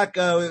you're back.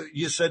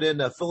 You said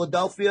in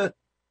Philadelphia.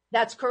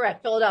 That's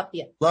correct,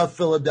 Philadelphia. Love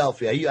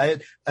Philadelphia. I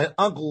had an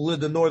uncle who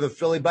lived in northern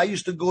Philly, but I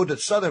used to go to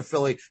southern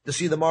Philly to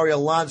see the Mario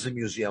Lanza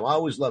Museum. I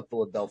always loved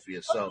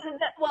Philadelphia. So,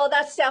 well,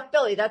 that's South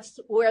Philly. That's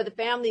where the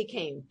family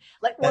came.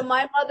 Like when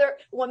my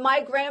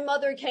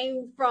grandmother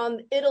came from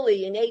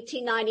Italy in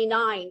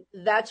 1899,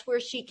 that's where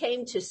she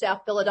came to,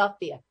 South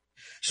Philadelphia.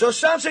 So it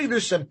sounds like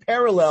there's some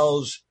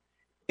parallels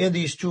in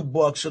these 2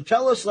 books. So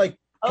tell us,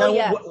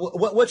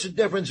 what's the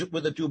difference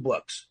with the 2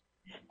 books?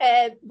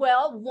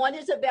 Well, one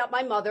is about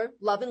my mother,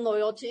 love and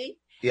loyalty.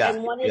 Yeah.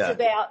 And one is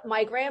about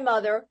my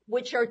grandmother,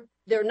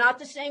 they're not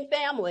the same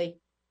family.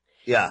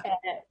 Yeah.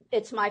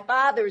 It's my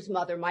father's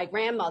mother, my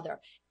grandmother.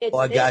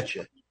 I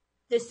gotcha.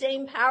 The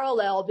same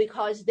parallel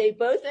because they're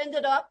both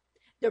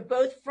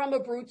from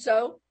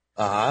Abruzzo.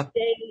 Uh-huh.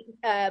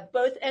 They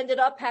both ended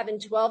up having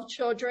 12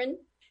 children.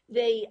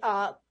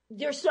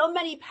 There's so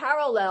many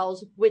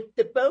parallels with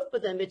the both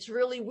of them. It's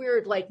really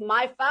weird. Like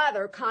my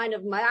father kind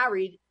of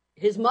married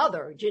his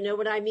mother. Do you know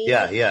what I mean?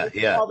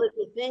 Yeah. All the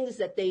things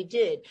that they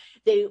did.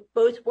 They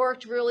both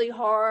worked really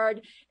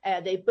hard.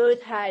 They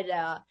both had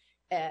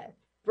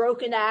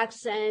broken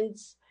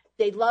accents.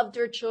 They loved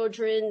their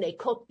children. They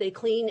cooked, they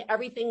cleaned.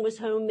 Everything was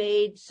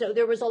homemade. So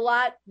there was a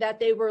lot that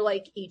they were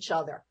like each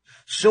other.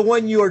 So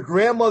when your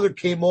grandmother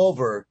came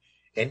over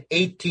in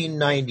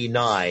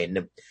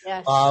 1899,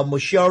 yes.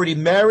 Was she already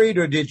married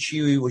or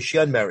was she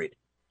unmarried?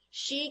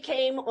 She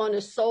came on a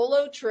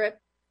solo trip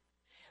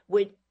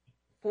with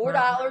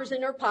 $4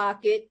 in her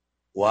pocket.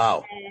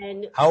 Wow.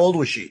 And how old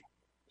was she?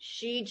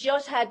 She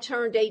just had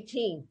turned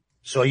 18.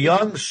 So a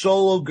young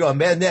solo girl.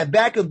 Man,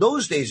 back in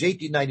those days,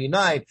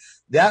 1899,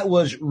 that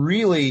was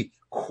really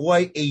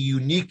quite a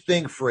unique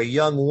thing for a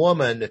young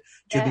woman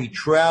to be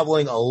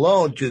traveling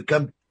alone to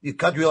come to a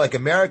country like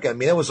America. I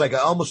mean, it was like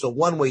almost a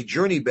one-way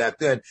journey back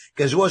then,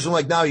 because it wasn't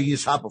like now you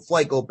just hop a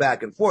flight, go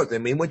back and forth. I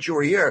mean, once you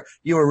were here,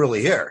 you were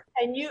really here.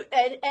 And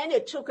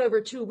it took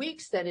over 2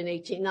 weeks then in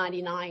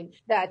 1899,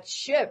 that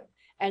ship,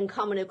 and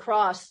coming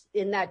across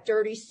in that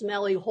dirty,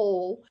 smelly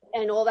hole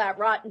and all that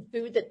rotten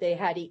food that they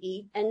had to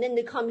eat. And then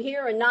to come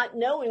here and not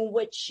knowing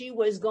what she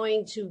was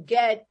going to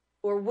get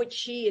or what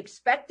she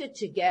expected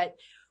to get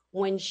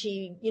when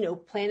she,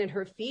 planted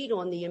her feet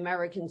on the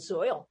American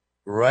soil.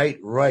 Right.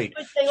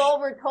 Because they all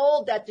were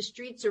told that the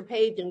streets are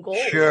paved in gold.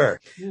 Sure.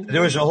 Mhm.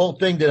 There was a whole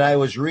thing that I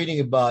was reading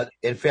about.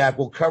 In fact,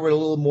 we'll cover it a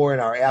little more in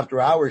our after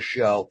hours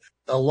show.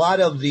 A lot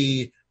of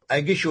the,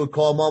 I guess you would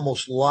call them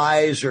almost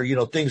lies or,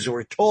 things that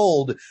were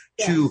told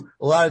to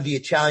a lot of the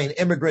Italian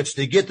immigrants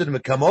to get them to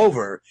come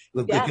over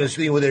because,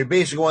 they're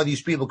basically one of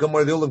these people come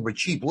over, they're looking for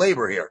cheap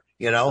labor here,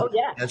 Oh,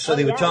 yeah. And so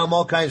they would tell them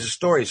all kinds of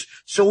stories.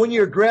 So when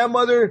your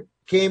grandmother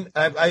came,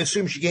 I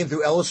assume she came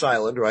through Ellis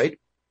Island, right?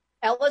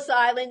 Ellis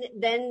Island,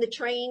 then the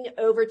train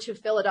over to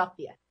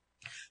Philadelphia.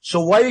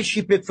 So why did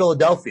she pick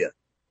Philadelphia?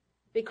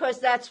 Because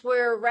that's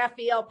where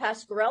Raphael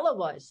Pasquarella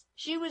was.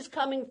 She was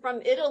coming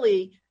from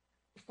Italy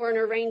for an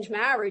arranged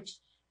marriage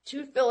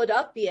to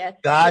Philadelphia.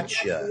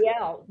 Gotcha.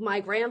 Yeah,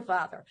 my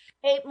grandfather.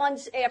 8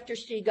 months after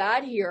she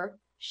got here,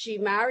 she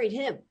married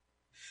him.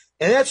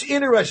 And that's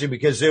interesting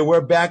because they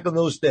were back in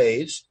those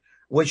days,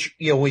 which,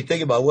 when we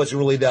think about it, wasn't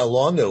really that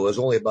long ago. It was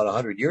only about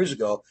 100 years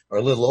ago or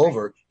a little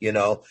over,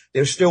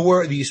 There still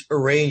were these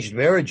arranged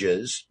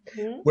marriages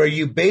where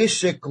you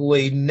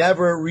basically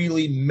never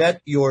really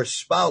met your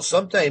spouse.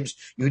 Sometimes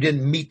you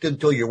didn't meet them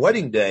till your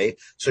wedding day.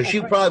 So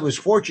she probably was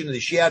fortunate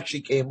that she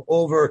actually came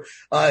over,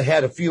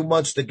 had a few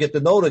months to get to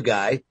know the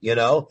guy,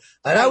 And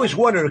I was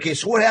wondering, okay,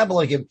 so what happened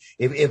like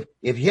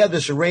if you have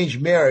this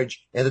arranged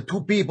marriage and the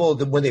two people,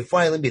 when they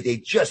finally meet, they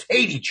just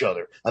hate each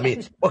other. I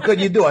mean, what could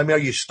you do? I mean, are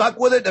you stuck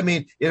with it? I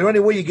mean, is there any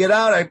way you get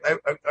out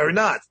or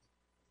not?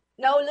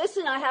 No,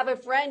 listen, I have a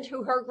friend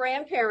who her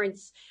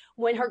grandparents,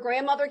 when her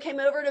grandmother came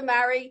over to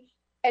marry,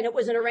 and it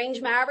was an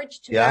arranged marriage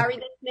to marry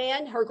this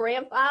man, her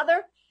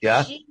grandfather,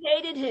 she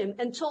hated him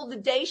until the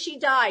day she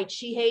died.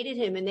 She hated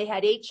him, and they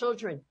had 8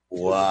 children.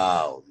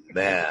 Wow,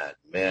 man.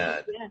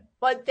 Yeah.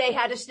 But they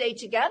had to stay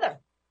together.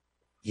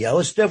 Yeah, it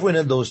was different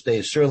in those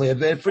days, certainly.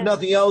 And for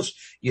nothing else,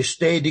 you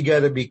stayed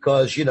together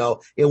because,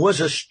 it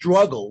was a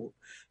struggle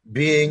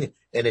being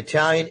an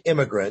Italian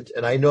immigrant.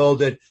 And I know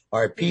that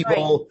our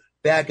people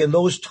back in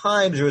those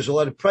times, there was a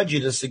lot of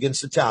prejudice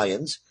against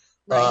Italians.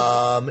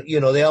 Right.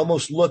 They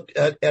almost looked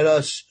at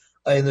us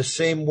in the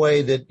same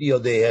way that,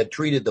 they had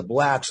treated the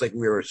blacks like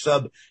we were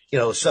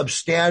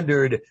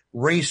substandard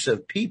race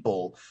of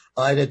people.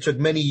 And it took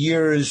many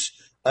years,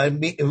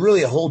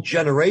 really a whole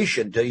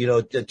generation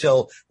to,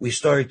 until we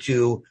started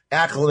to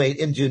acclimate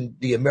into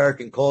the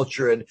American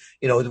culture and,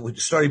 we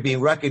started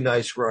being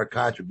recognized for our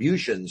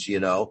contributions,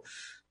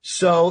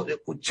 So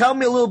tell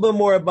me a little bit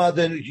more about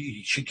that.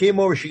 She came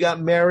over, she got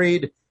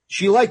married.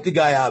 She liked the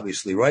guy,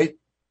 obviously, right?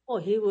 Oh,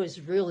 he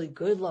was really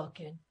good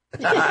looking.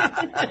 Well,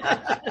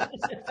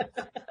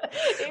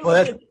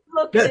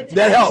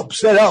 that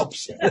helps. That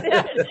helps.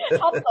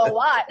 Helps a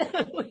lot.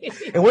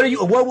 And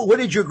what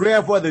did your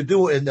grandfather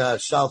do in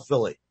South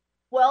Philly?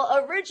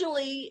 Well,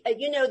 originally,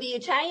 the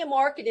Italian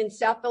market in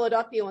South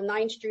Philadelphia on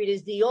 9th Street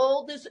is the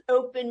oldest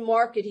open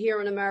market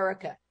here in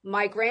America.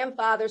 My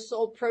grandfather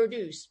sold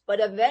produce, but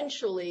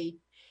eventually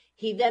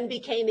he then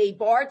became a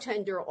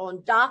bartender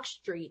on Dock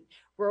Street,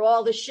 where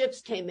all the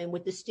ships came in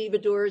with the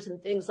stevedores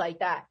and things like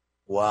that.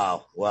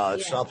 Wow.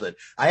 That's something.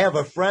 I have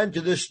a friend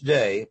to this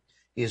day.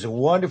 He's a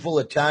wonderful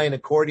Italian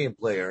accordion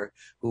player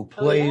who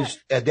plays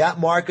at that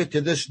market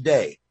to this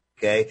day.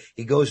 Okay.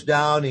 He goes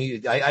down.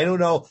 I don't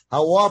know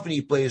how often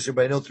he plays there,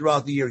 but I know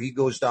throughout the year he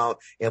goes down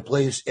and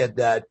plays at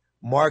that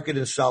market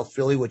in South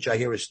Philly, which I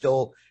hear is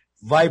still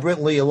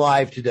vibrantly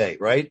alive today,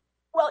 right?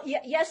 Well,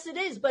 yes, it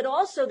is. But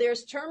also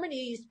there's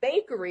Termini's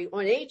Bakery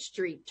on 8th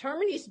Street.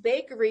 Termini's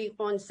Bakery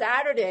on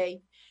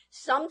Saturday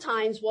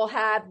sometimes will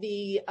have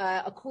the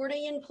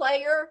accordion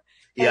player.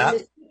 And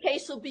the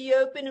suitcase will be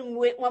open. And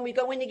when we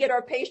go in to get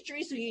our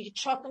pastries, we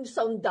chuck them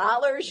some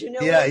dollars,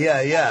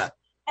 Yeah.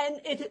 And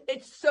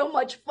it's so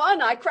much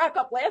fun. I crack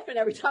up laughing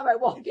every time I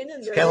walk in there.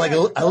 It's kind of like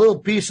a little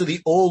piece of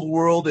the old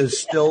world is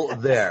still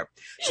there.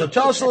 So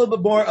tell us a little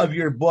bit more of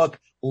your book,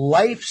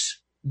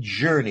 Life's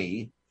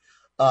Journey,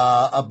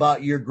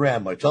 about your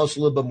grandma. Tell us a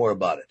little bit more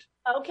about it.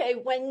 Okay.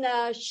 When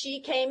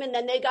she came and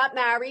then they got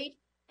married,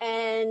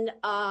 and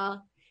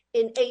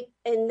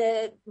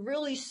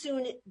really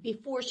soon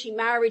before she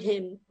married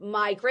him,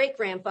 my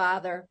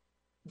great-grandfather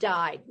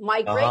died.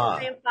 My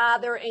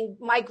great-grandfather and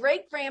my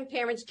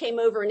great-grandparents came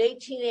over in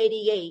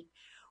 1888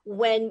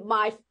 when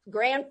my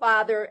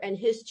grandfather and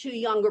his 2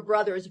 younger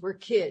brothers were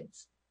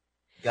kids.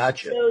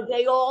 Gotcha. So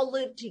they all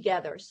lived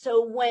together.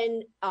 So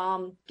when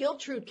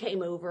Giltrude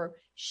came over,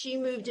 she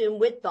moved in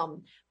with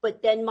them.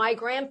 But then my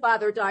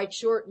grandfather died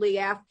shortly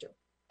after.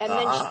 And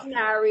then she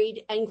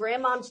married, and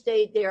grandmom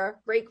stayed there,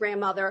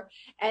 great-grandmother,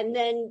 and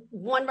then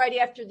one right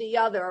after the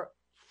other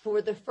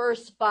for the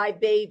first 5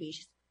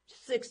 babies.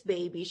 6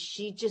 babies.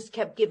 She just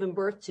kept giving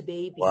birth to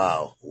babies.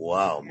 Wow,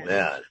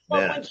 man.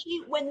 Well,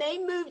 when they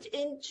moved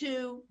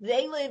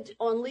they lived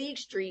on League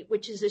Street,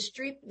 which is a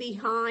street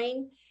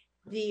behind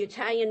the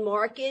Italian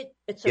market.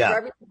 It's a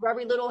very,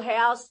 very little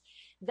house.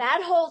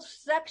 That whole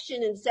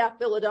section in South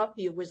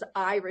Philadelphia was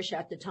Irish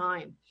at the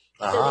time.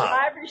 So the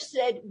Irish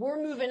said,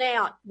 we're moving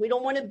out. We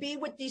don't want to be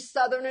with these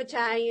Southern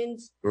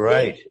Italians.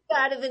 Right. They moved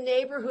out of the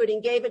neighborhood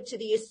and gave it to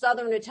the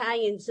Southern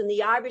Italians, and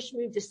the Irish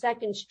moved to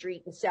 2nd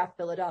Street in South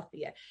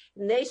Philadelphia.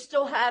 And they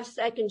still have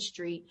 2nd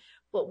Street,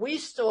 but we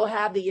still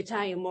have the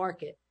Italian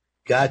market.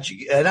 Gotcha.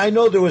 And I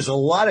know there was a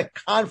lot of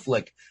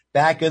conflict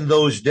back in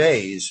those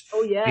days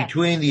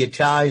between the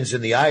Italians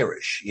and the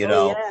Irish,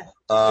 that,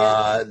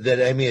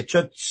 I mean, it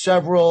took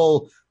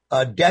several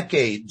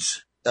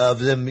decades of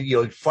them,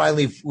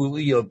 finally,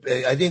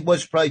 I think it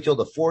was probably till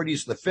the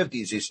 40s and the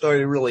 50s, they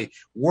started really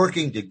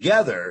working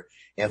together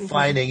and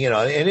finding,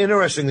 and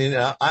interestingly,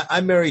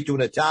 I'm married to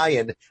an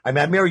Italian.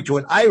 I'm married to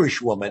an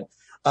Irish woman.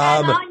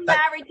 And I'm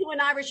married to an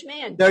Irish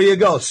man. There you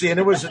go. See, and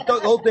it was the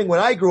whole thing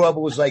when I grew up,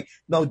 it was like,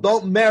 no,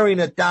 don't marry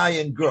an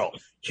Italian girl.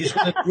 She's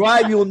going to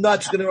drive you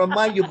nuts, going to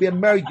remind you of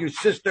being married to your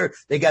sister.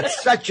 They got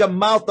such a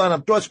mouth on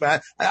them. Trust me,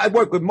 I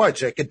work with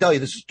March. I can tell you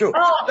this is true.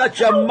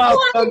 Such a mouth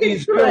on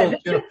these girls.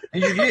 And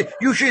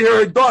you should hear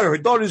her daughter. Her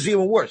daughter's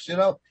even worse,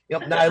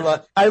 Yep,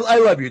 I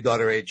love your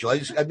daughter, Angel.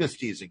 I'm just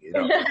teasing you.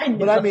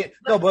 But I mean,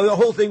 but the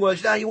whole thing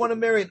was, you want to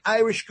marry an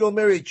Irish girl,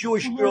 marry a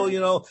Jewish girl,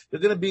 they're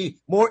going to be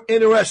more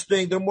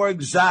interesting. They're more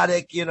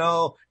exotic,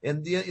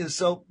 and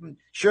so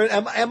sure.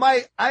 And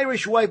my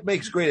Irish wife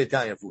makes great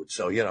Italian food.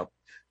 So,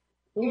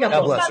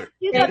 God bless her.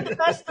 You have the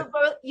best of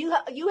both.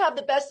 You have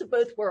the best of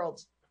both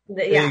worlds.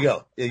 There you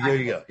go. There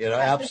you go.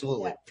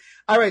 Absolutely.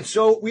 All right.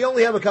 So we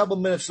only have a couple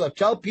minutes left.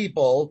 Tell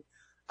people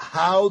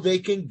how they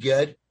can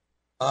get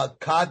a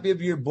copy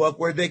of your book,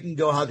 where they can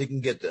go, how they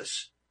can get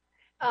this.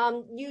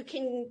 You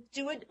can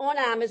do it on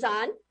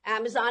Amazon.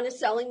 Amazon is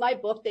selling my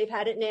book. They've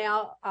had it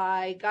now.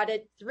 I got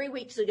it 3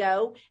 weeks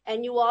ago.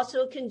 And you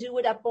also can do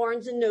it at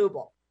Barnes &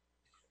 Noble.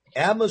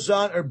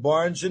 Amazon or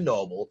Barnes &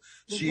 Noble.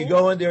 So you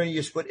go in there and you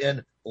just put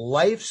in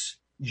Life's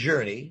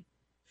Journey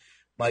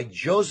by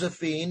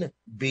Josephine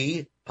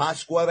B.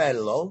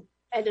 Pasquarello.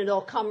 And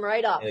it'll come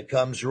right up. And it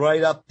comes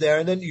right up there.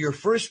 And then your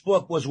first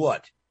book was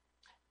what?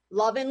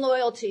 Love and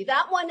Loyalty.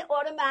 That one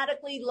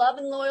automatically, Love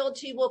and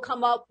Loyalty will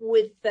come up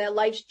with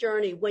Life's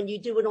Journey when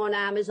you do it on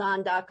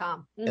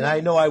Amazon.com. And I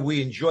know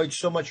we enjoyed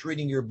so much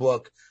reading your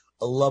book,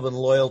 Love and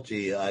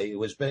Loyalty.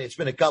 It's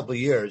been a couple of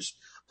years.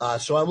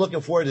 So I'm looking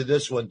forward to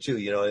this one too,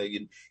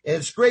 and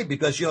it's great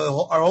because,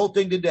 our whole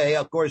thing today,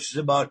 of course, is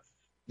about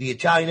the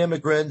Italian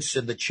immigrants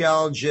and the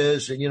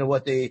challenges and,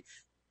 what they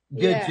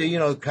did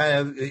to, kind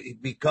of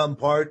become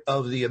part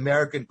of the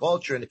American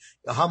culture and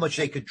how much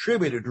they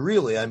contributed,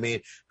 really. I mean,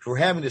 for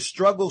having to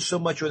struggle so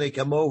much when they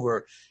come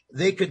over,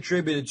 they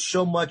contributed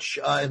so much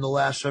in the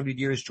last 100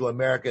 years to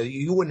America.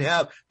 You wouldn't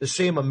have the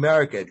same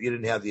America if you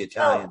didn't have the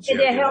Italians. And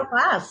they help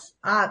us.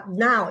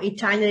 Now,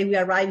 Italian, we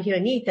arrive here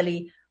in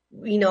Italy,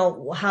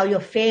 how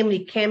your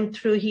family came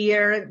through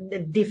here, the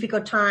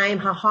difficult time,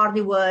 how hard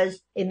it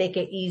was, it make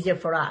it easier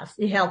for us.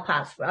 It helped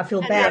us. I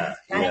feel bad.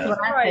 That's what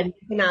happened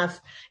in us.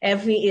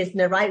 Everything is in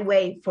the right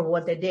way for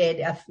what they did.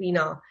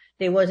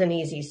 It wasn't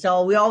easy.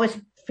 So we always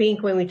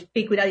think when we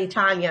speak with an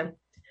Italian,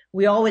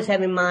 we always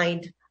have in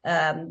mind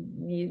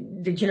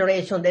the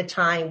generation, the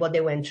time, what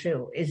they went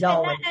through is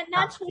always. And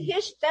that's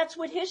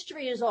what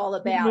history is all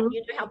about.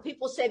 How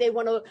people say they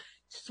want to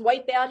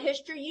swipe out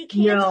history. You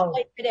can't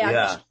swipe it out.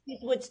 Yeah.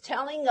 It's what's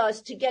telling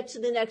us to get to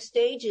the next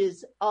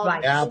stages of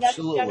the next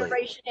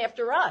generation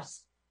after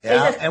us.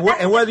 Yeah,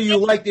 and whether you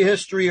like the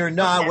history or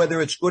not,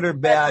 whether it's good or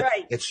bad,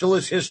 it still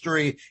is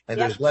history,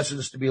 and there's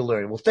lessons to be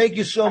learned. Well, thank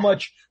you so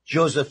much,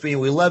 Josephine.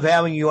 We love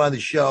having you on the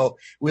show.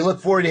 We look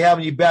forward to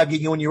having you back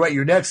again when you write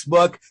your next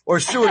book,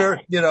 or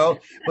sooner,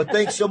 But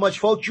thanks so much,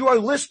 folks. You are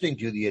listening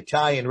to the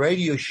Italian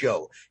Radio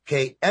Show,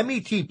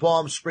 KMET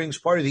Palm Springs,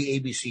 part of the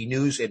ABC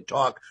News and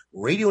Talk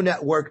Radio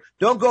Network.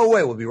 Don't go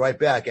away. We'll be right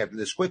back after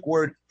this quick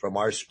word from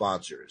our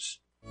sponsors.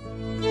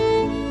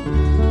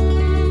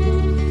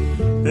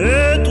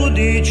 E tu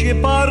dici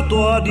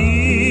parto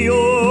addio,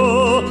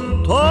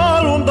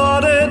 t'ho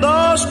lontane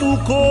da stu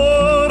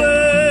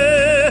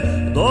cuore,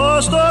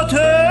 da sta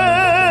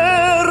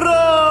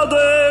terra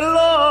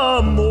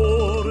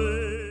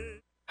dell'amore.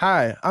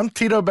 Hi, I'm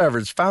Tito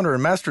Beveridge, founder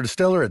and master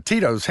distiller at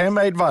Tito's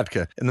Handmade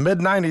Vodka. In the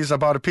mid-90s, I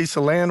bought a piece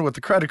of land with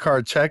a credit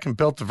card check and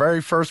built the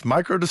very first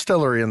micro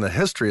distillery in the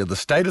history of the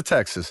state of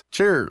Texas.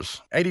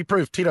 Cheers. 80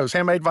 proof Tito's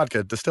Handmade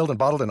Vodka, distilled and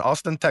bottled in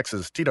Austin,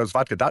 Texas.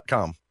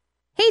 Tito'sVodka.com.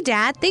 Hey,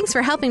 Dad, thanks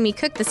for helping me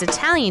cook this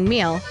Italian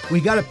meal. We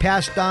got to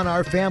pass down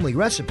our family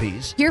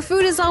recipes. Your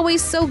food is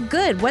always so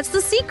good. What's the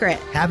secret?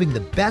 Having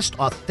the best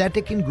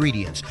authentic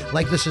ingredients,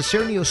 like the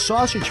Cicernio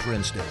sausage, for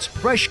instance.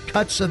 Fresh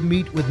cuts of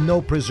meat with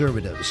no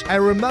preservatives. I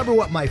remember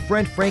what my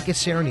friend Frank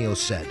Cicernio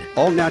said.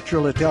 All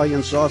natural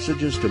Italian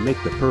sausages to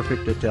make the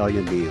perfect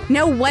Italian meal.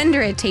 No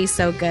wonder it tastes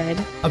so good.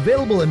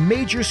 Available in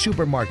major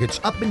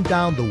supermarkets up and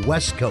down the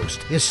West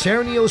Coast.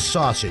 Cicernio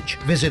sausage.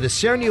 Visit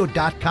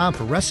Cicernio.com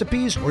for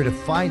recipes or to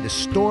find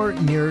a store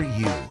near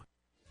you.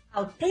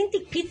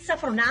 Authentic pizza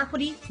from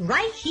Napoli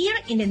right here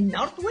in the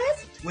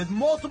Northwest? With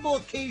multiple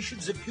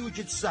occasions in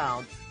Puget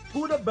Sound,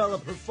 Punabella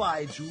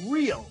provides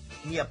real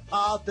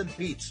Neapolitan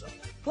pizza.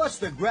 Plus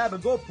their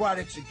grab-and-go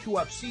products in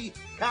QFC,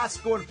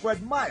 Costco, and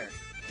Fred Meyer.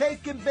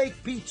 take and bake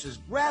pizzas,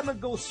 grab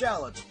and go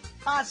salads,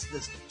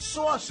 pastas,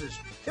 sauces,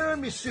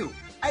 tiramisu.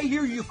 I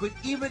hear you could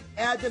even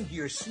add them to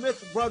your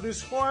Smith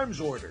Brothers Farms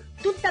order.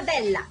 Tutta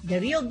Bella, the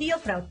real deal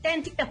for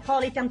authentic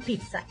Napolitan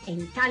pizza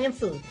and Italian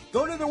food.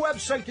 Go to their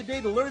website today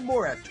to learn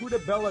more at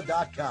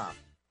tutabella.com.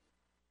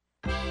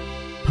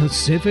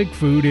 Pacific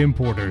Food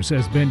Importers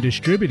has been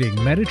distributing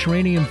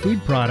Mediterranean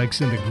food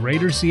products in the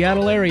greater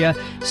Seattle area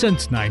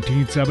since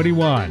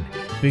 1971.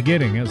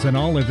 Beginning as an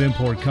olive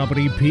import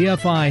company,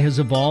 PFI has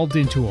evolved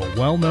into a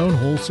well-known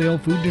wholesale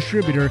food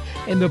distributor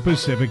in the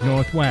Pacific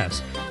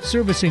Northwest,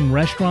 servicing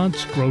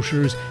restaurants,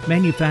 grocers,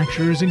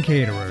 manufacturers, and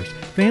caterers.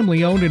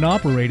 Family-owned and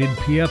operated,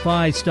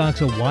 PFI stocks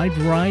a wide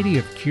variety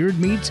of cured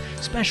meats,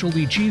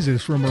 specialty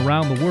cheeses from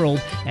around the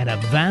world, and a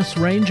vast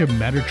range of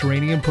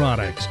Mediterranean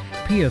products.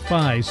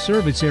 PFI's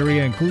service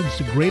area includes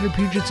the greater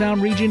Puget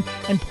Sound region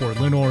and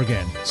Portland,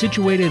 Oregon.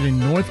 Situated in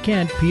North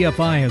Kent,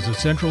 PFI has a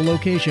central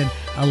location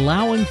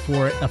allowing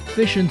for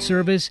efficient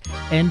service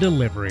and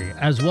delivery,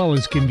 as well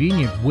as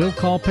convenient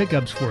will-call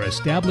pickups for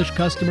established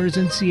customers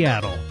in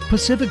Seattle.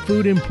 Pacific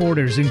Food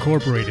Importers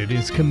Incorporated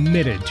is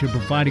committed to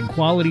providing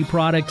quality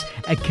products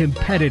at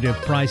competitive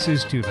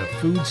prices to the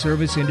food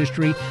service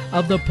industry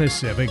of the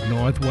Pacific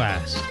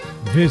Northwest.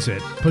 Visit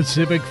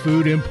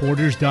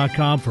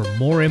PacificFoodImporters.com for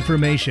more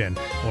information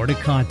or to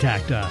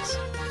contact us.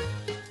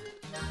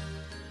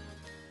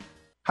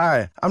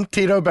 Hi, I'm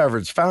Tito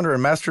Beveridge, founder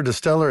and master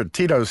distiller at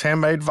Tito's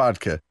Handmade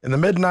Vodka. In the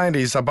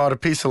mid-90s, I bought a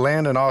piece of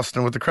land in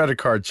Austin with a credit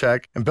card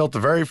check and built the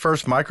very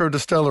first micro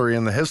distillery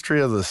in the history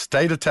of the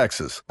state of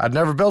Texas. I'd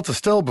never built a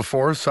still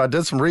before, so I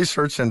did some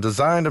research and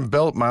designed and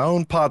built my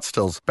own pot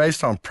stills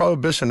based on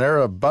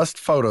Prohibition-era bust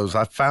photos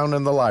I found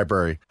in the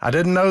library. I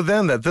didn't know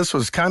then that this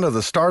was kind of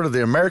the start of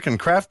the American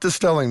craft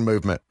distilling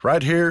movement,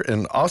 right here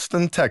in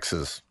Austin,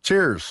 Texas.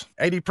 Cheers!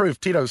 80 proof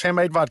Tito's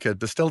Handmade Vodka,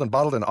 distilled and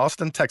bottled in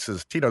Austin,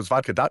 Texas.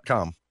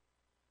 Tito'sVodka.com.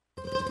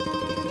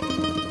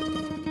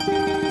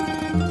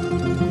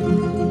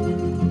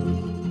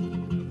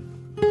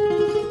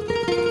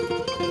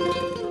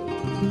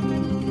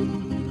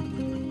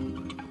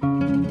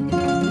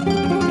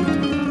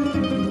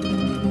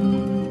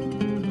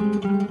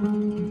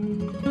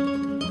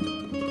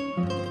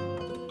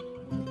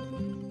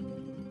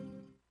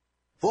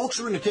 Folks,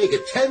 we're going to take a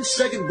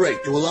 10-second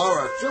break to allow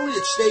our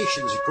affiliate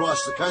stations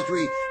across the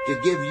country to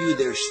give you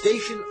their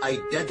station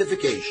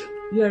identification.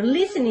 You're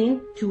listening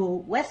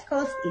to West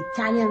Coast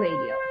Italian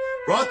Radio.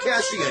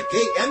 Broadcasting on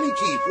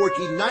KMET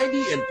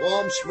 1490 in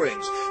Palm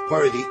Springs,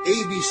 part of the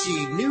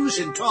ABC News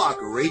and Talk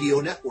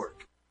Radio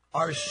Network.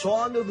 Our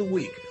song of the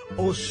week,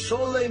 O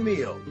Sole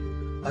Mio,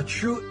 a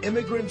true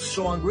immigrant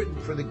song written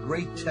for the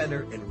great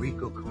tenor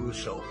Enrico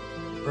Caruso,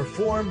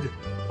 performed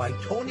by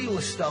Tony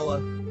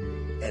LaStella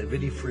and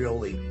Vinnie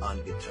Frioli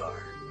on guitar.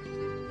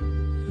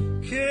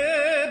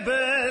 Che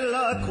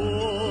bella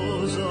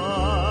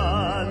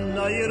cosa,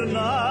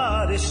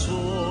 nairnare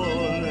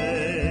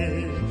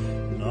sole,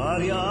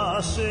 l'aria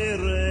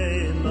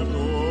serena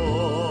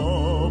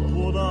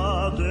dopo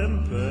la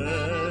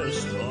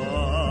tempesta,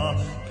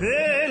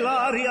 per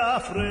l'aria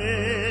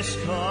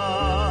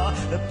fresca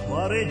e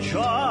pare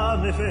già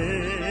ne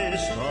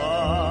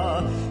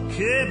festa.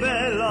 Che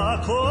bella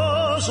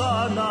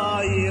cosa,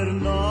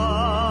 nairnare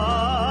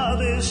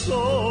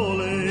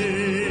sole.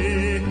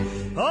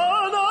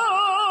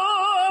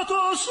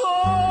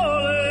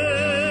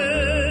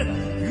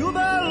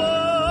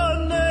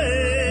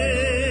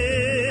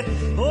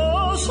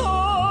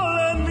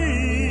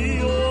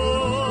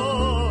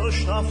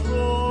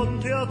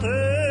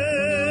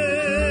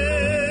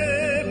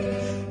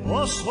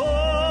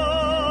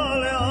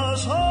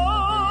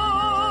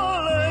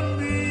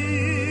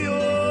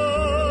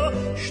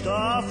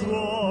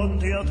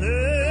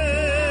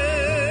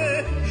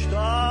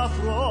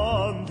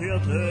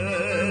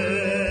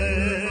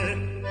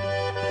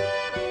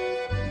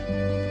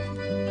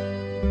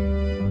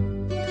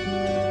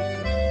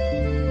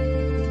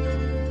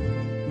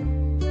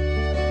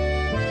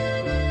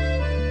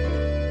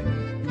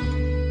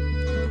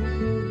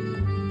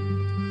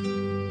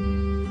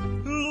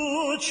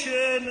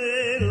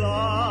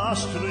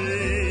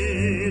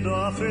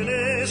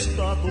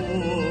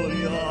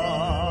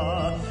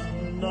 Fenestatoria,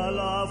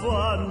 dalla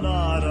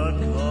vanara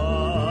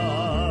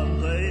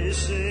canta e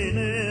se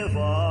ne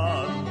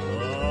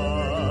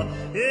vanta,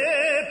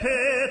 e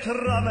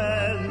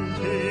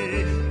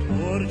petramente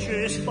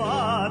torce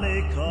spane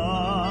e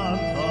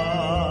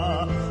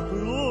canta,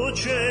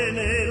 luce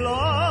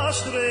nella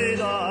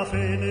strada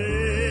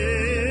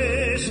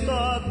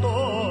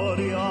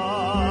fenestatoria.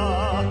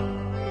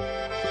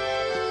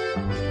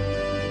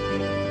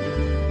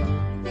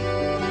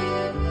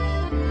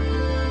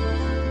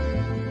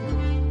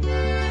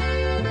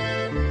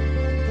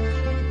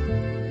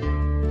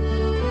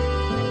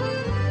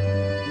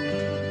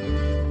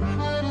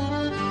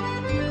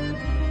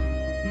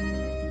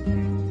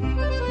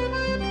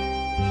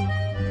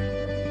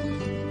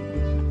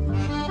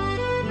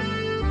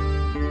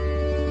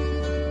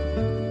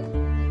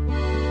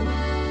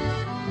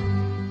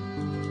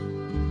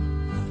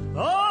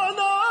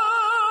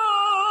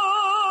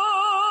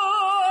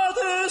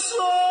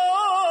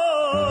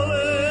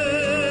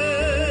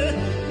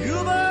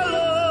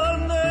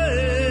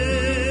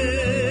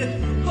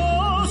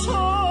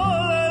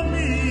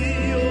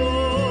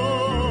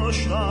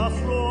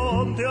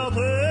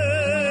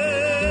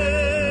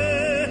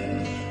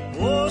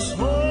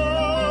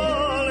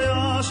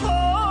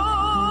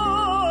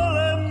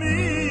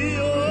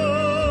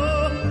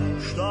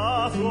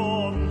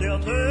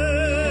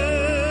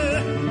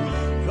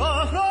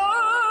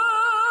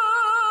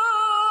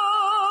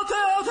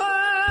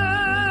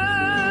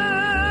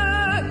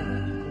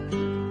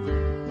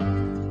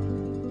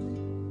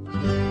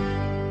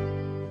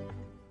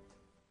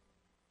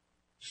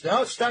 So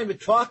now it's time to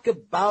talk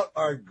about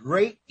our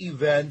great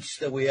events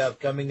that we have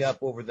coming up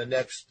over the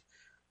next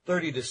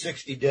 30 to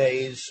 60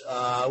 days.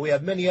 We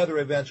have many other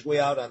events way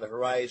out on the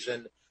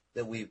horizon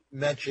that we've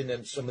mentioned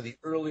in some of the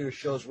earlier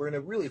shows. We're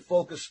going to really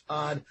focus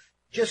on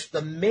just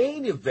the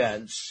main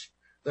events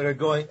that are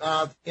going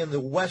on in the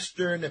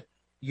Western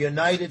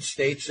United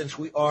States, since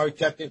we are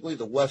technically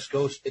the West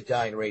Coast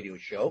Italian radio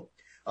show,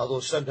 although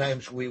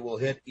sometimes we will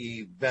hit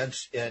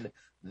events in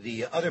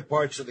the other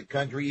parts of the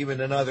country, even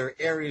in other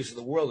areas of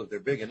the world if they're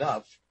big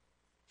enough.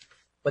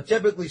 But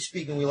typically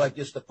speaking, we like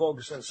just to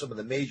focus on some of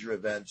the major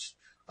events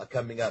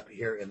coming up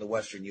here in the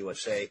Western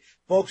USA.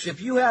 Folks, if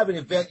you have an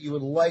event you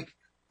would like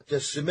to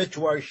submit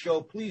to our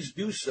show, please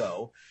do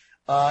so.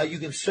 You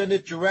can send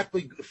it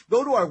directly.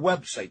 Go to our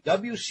website,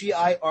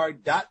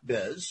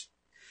 WCIR.biz,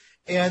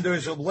 and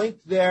there's a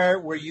link there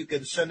where you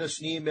can send us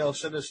an email.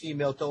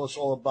 Tell us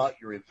all about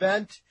your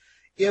event.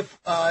 If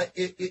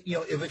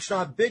it's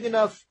not big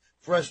enough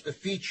for us to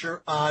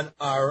feature on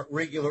our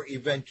regular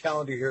event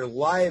calendar here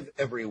live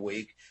every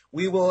week,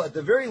 we will at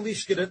the very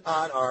least get it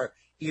on our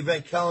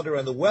event calendar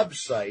on the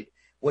website,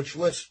 which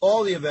lists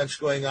all the events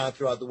going on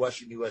throughout the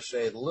Western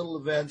USA, the little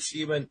events,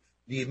 even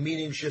the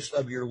meetings just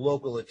of your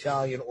local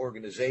Italian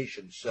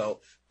organization. So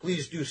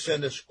please do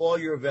send us all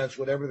your events,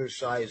 whatever their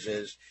size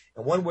is,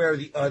 and one way or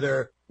the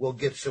other, we'll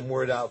get some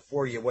word out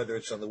for you, whether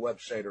it's on the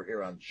website or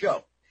here on the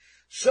show.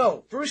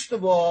 So, first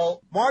of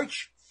all,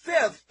 March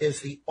 5th is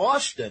the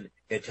Austin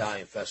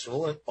Italian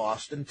Festival in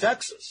Austin,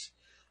 Texas.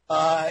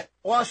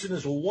 Austin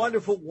is a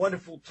wonderful,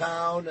 wonderful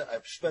town.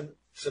 I've spent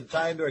some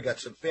time there. I got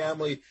some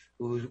family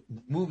who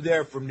moved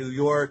there from New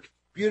York.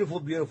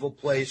 Beautiful, beautiful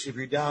place. If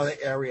you're down in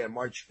the area on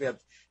March 5th,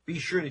 be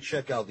sure to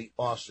check out the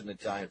Austin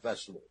Italian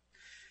Festival.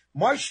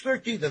 March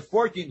 13th and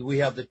 14th, we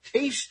have the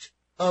Taste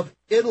of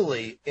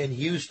Italy in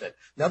Houston.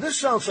 Now, this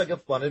sounds like a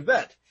fun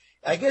event.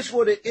 I guess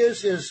what it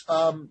is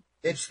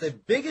it's the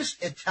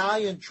biggest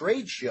Italian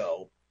trade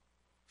show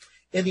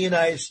in the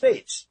United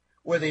States,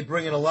 where they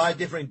bring in a lot of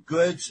different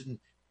goods and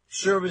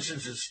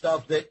services and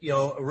stuff that,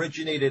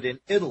 originated in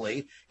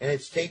Italy, and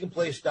it's taking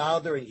place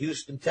down there in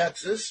Houston,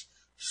 Texas.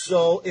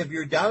 So if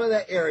you're down in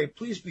that area,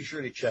 please be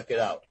sure to check it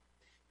out.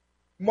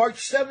 March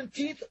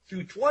 17th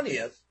through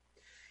 20th,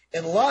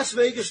 in Las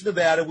Vegas,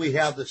 Nevada, we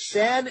have the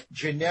San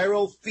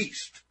Gennaro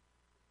Feast.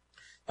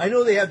 I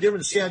know they have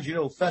different San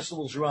Gennaro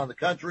festivals around the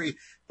country,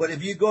 but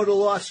if you go to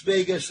Las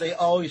Vegas, they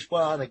always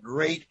put on a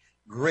great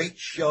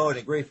show and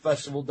a great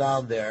festival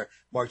down there,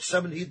 March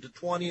 17th to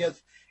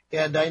 20th.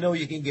 And I know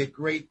you can get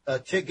great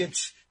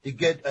tickets to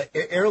get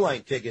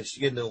airline tickets to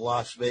get into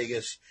Las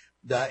Vegas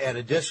at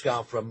a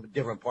discount from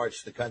different parts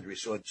of the country.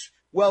 So it's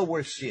well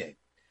worth seeing.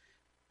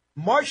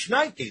 March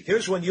 19th,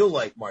 here's one you'll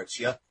like,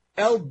 Marcia.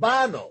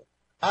 Albano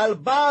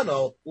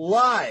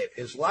live,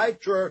 his live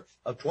tour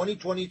of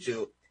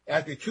 2022.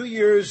 After 2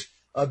 years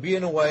of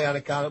being away on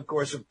account, of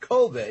course, of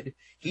COVID,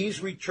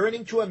 he's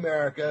returning to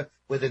America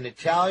with an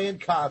Italian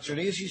concert.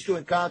 He's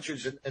doing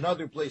concerts in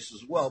other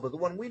places as well, but the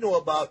one we know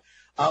about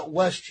out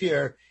west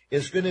here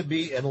is going to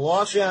be in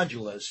Los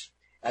Angeles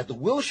at the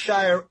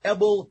Wilshire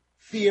Ebel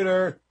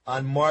Theater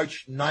on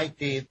March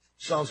 19th.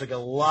 Sounds like a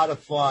lot of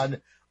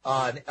fun.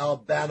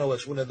 Albano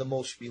is one of the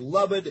most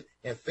beloved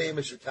and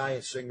famous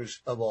Italian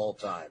singers of all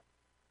time.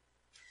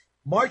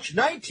 March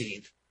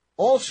 19th,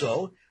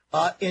 also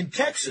in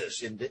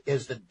Texas,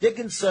 is the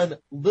Dickinson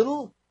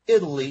Little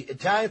Italy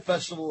Italian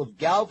Festival of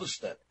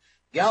Galveston.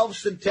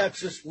 Galveston,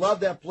 Texas.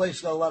 Love that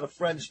place. Got a lot of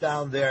friends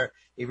down there.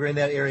 If you're in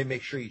that area,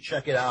 make sure you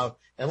check it out.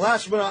 And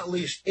last but not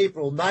least,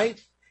 April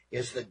 9th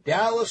is the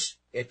Dallas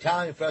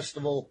Italian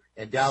Festival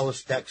in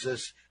Dallas,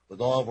 Texas,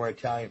 with all of our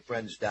Italian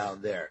friends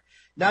down there.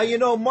 Now,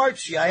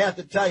 Marcia, I have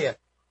to tell you,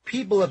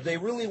 people, if they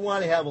really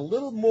want to have a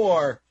little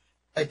more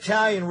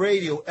Italian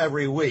radio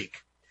every week,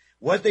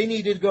 what they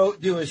need to go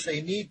do is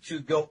they need to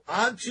go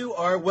onto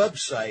our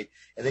website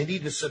and they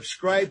need to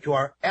subscribe to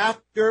our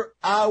after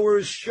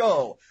hours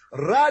show,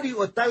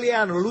 Radio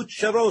Italiano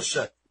Luce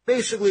Rossa.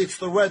 Basically, it's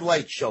the red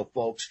light show,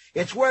 folks.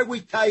 It's where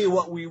we tell you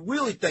what we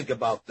really think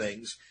about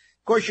things.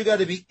 Of course, you got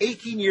to be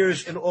 18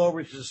 years and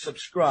over to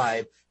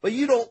subscribe, but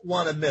you don't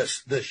want to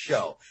miss this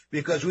show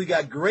because we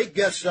got great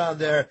guests on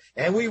there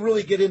and we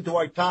really get into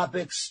our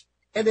topics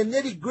in a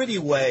nitty-gritty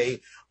way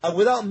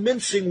without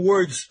mincing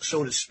words,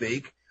 so to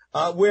speak.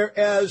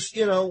 Whereas,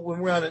 when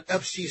we're on an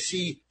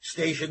FCC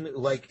station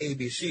like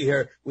ABC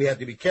here, we have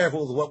to be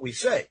careful with what we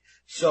say.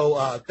 So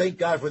thank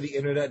God for the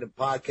internet and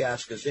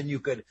podcasts, because then you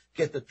could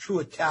get the true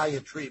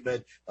Italian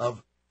treatment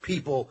of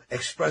people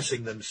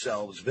expressing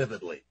themselves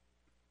vividly.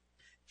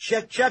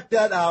 Check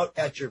that out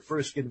at your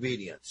first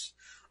convenience.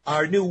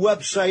 Our new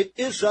website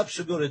is up,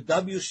 so go to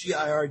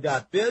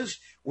WCIR.biz,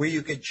 where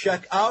you can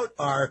check out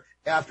our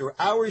after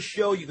hours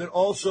show. You can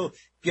also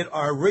get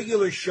our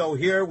regular show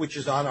here, which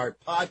is on our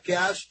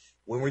podcast.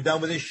 When we're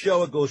done with this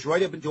show, it goes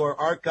right up into our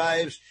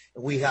archives,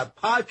 and we have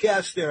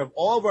podcasts there of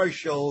all of our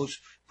shows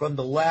from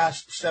the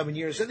last 7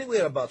 years. I think we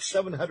had about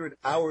 700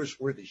 hours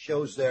worth of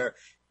shows there.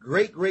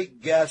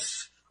 Great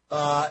guests.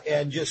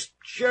 And just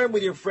share them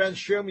with your friends,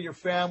 share them with your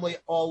family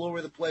all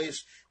over the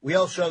place. We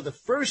also have the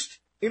first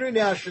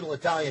International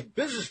Italian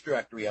Business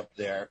Directory up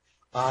there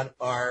on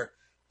our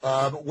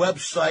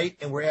website,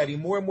 and we're adding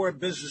more and more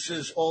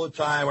businesses all the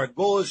time. Our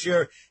goal is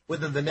here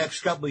within the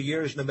next couple of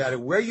years, no matter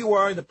where you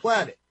are on the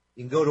planet,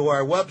 you can go to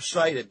our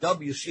website at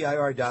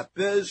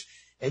wcir.biz,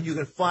 and you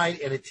can find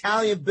an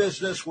Italian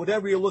business,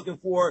 whatever you're looking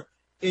for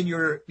in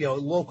your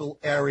local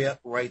area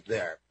right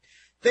there.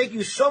 Thank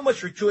you so much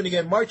for tuning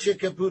in. Marcia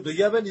Caputo, do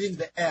you have anything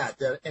to add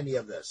to any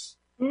of this?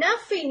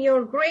 Nothing.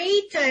 You're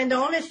great, and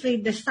honestly,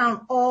 they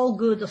sound all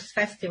good, this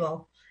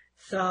festival.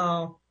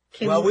 So,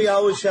 we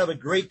always have a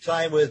great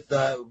time with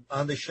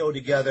on the show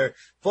together.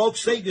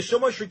 Folks, thank you so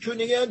much for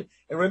tuning in.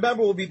 And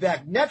remember, we'll be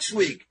back next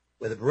week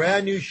with a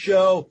brand new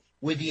show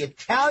with the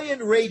Italian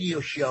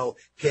radio show,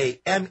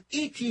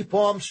 KMET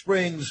Palm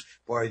Springs,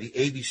 for the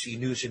ABC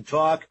News and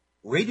Talk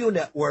Radio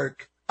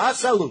Network. A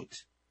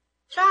salute.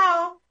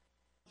 Ciao.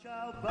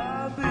 Ciao,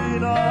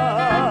 bambina.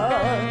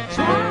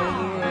 Ciao.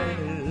 The rain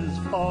is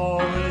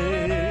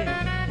falling.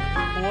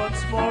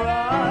 Once more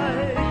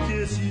I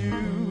kiss you,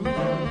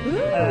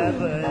 and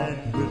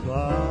then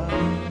goodbye.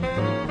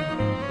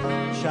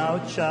 Ciao,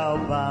 ciao,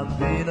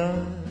 bambina.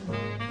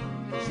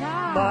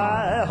 Ciao.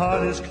 My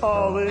heart is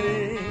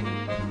calling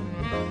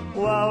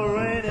while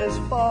rain is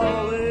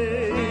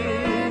falling.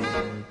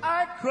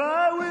 I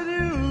cry with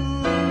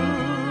you.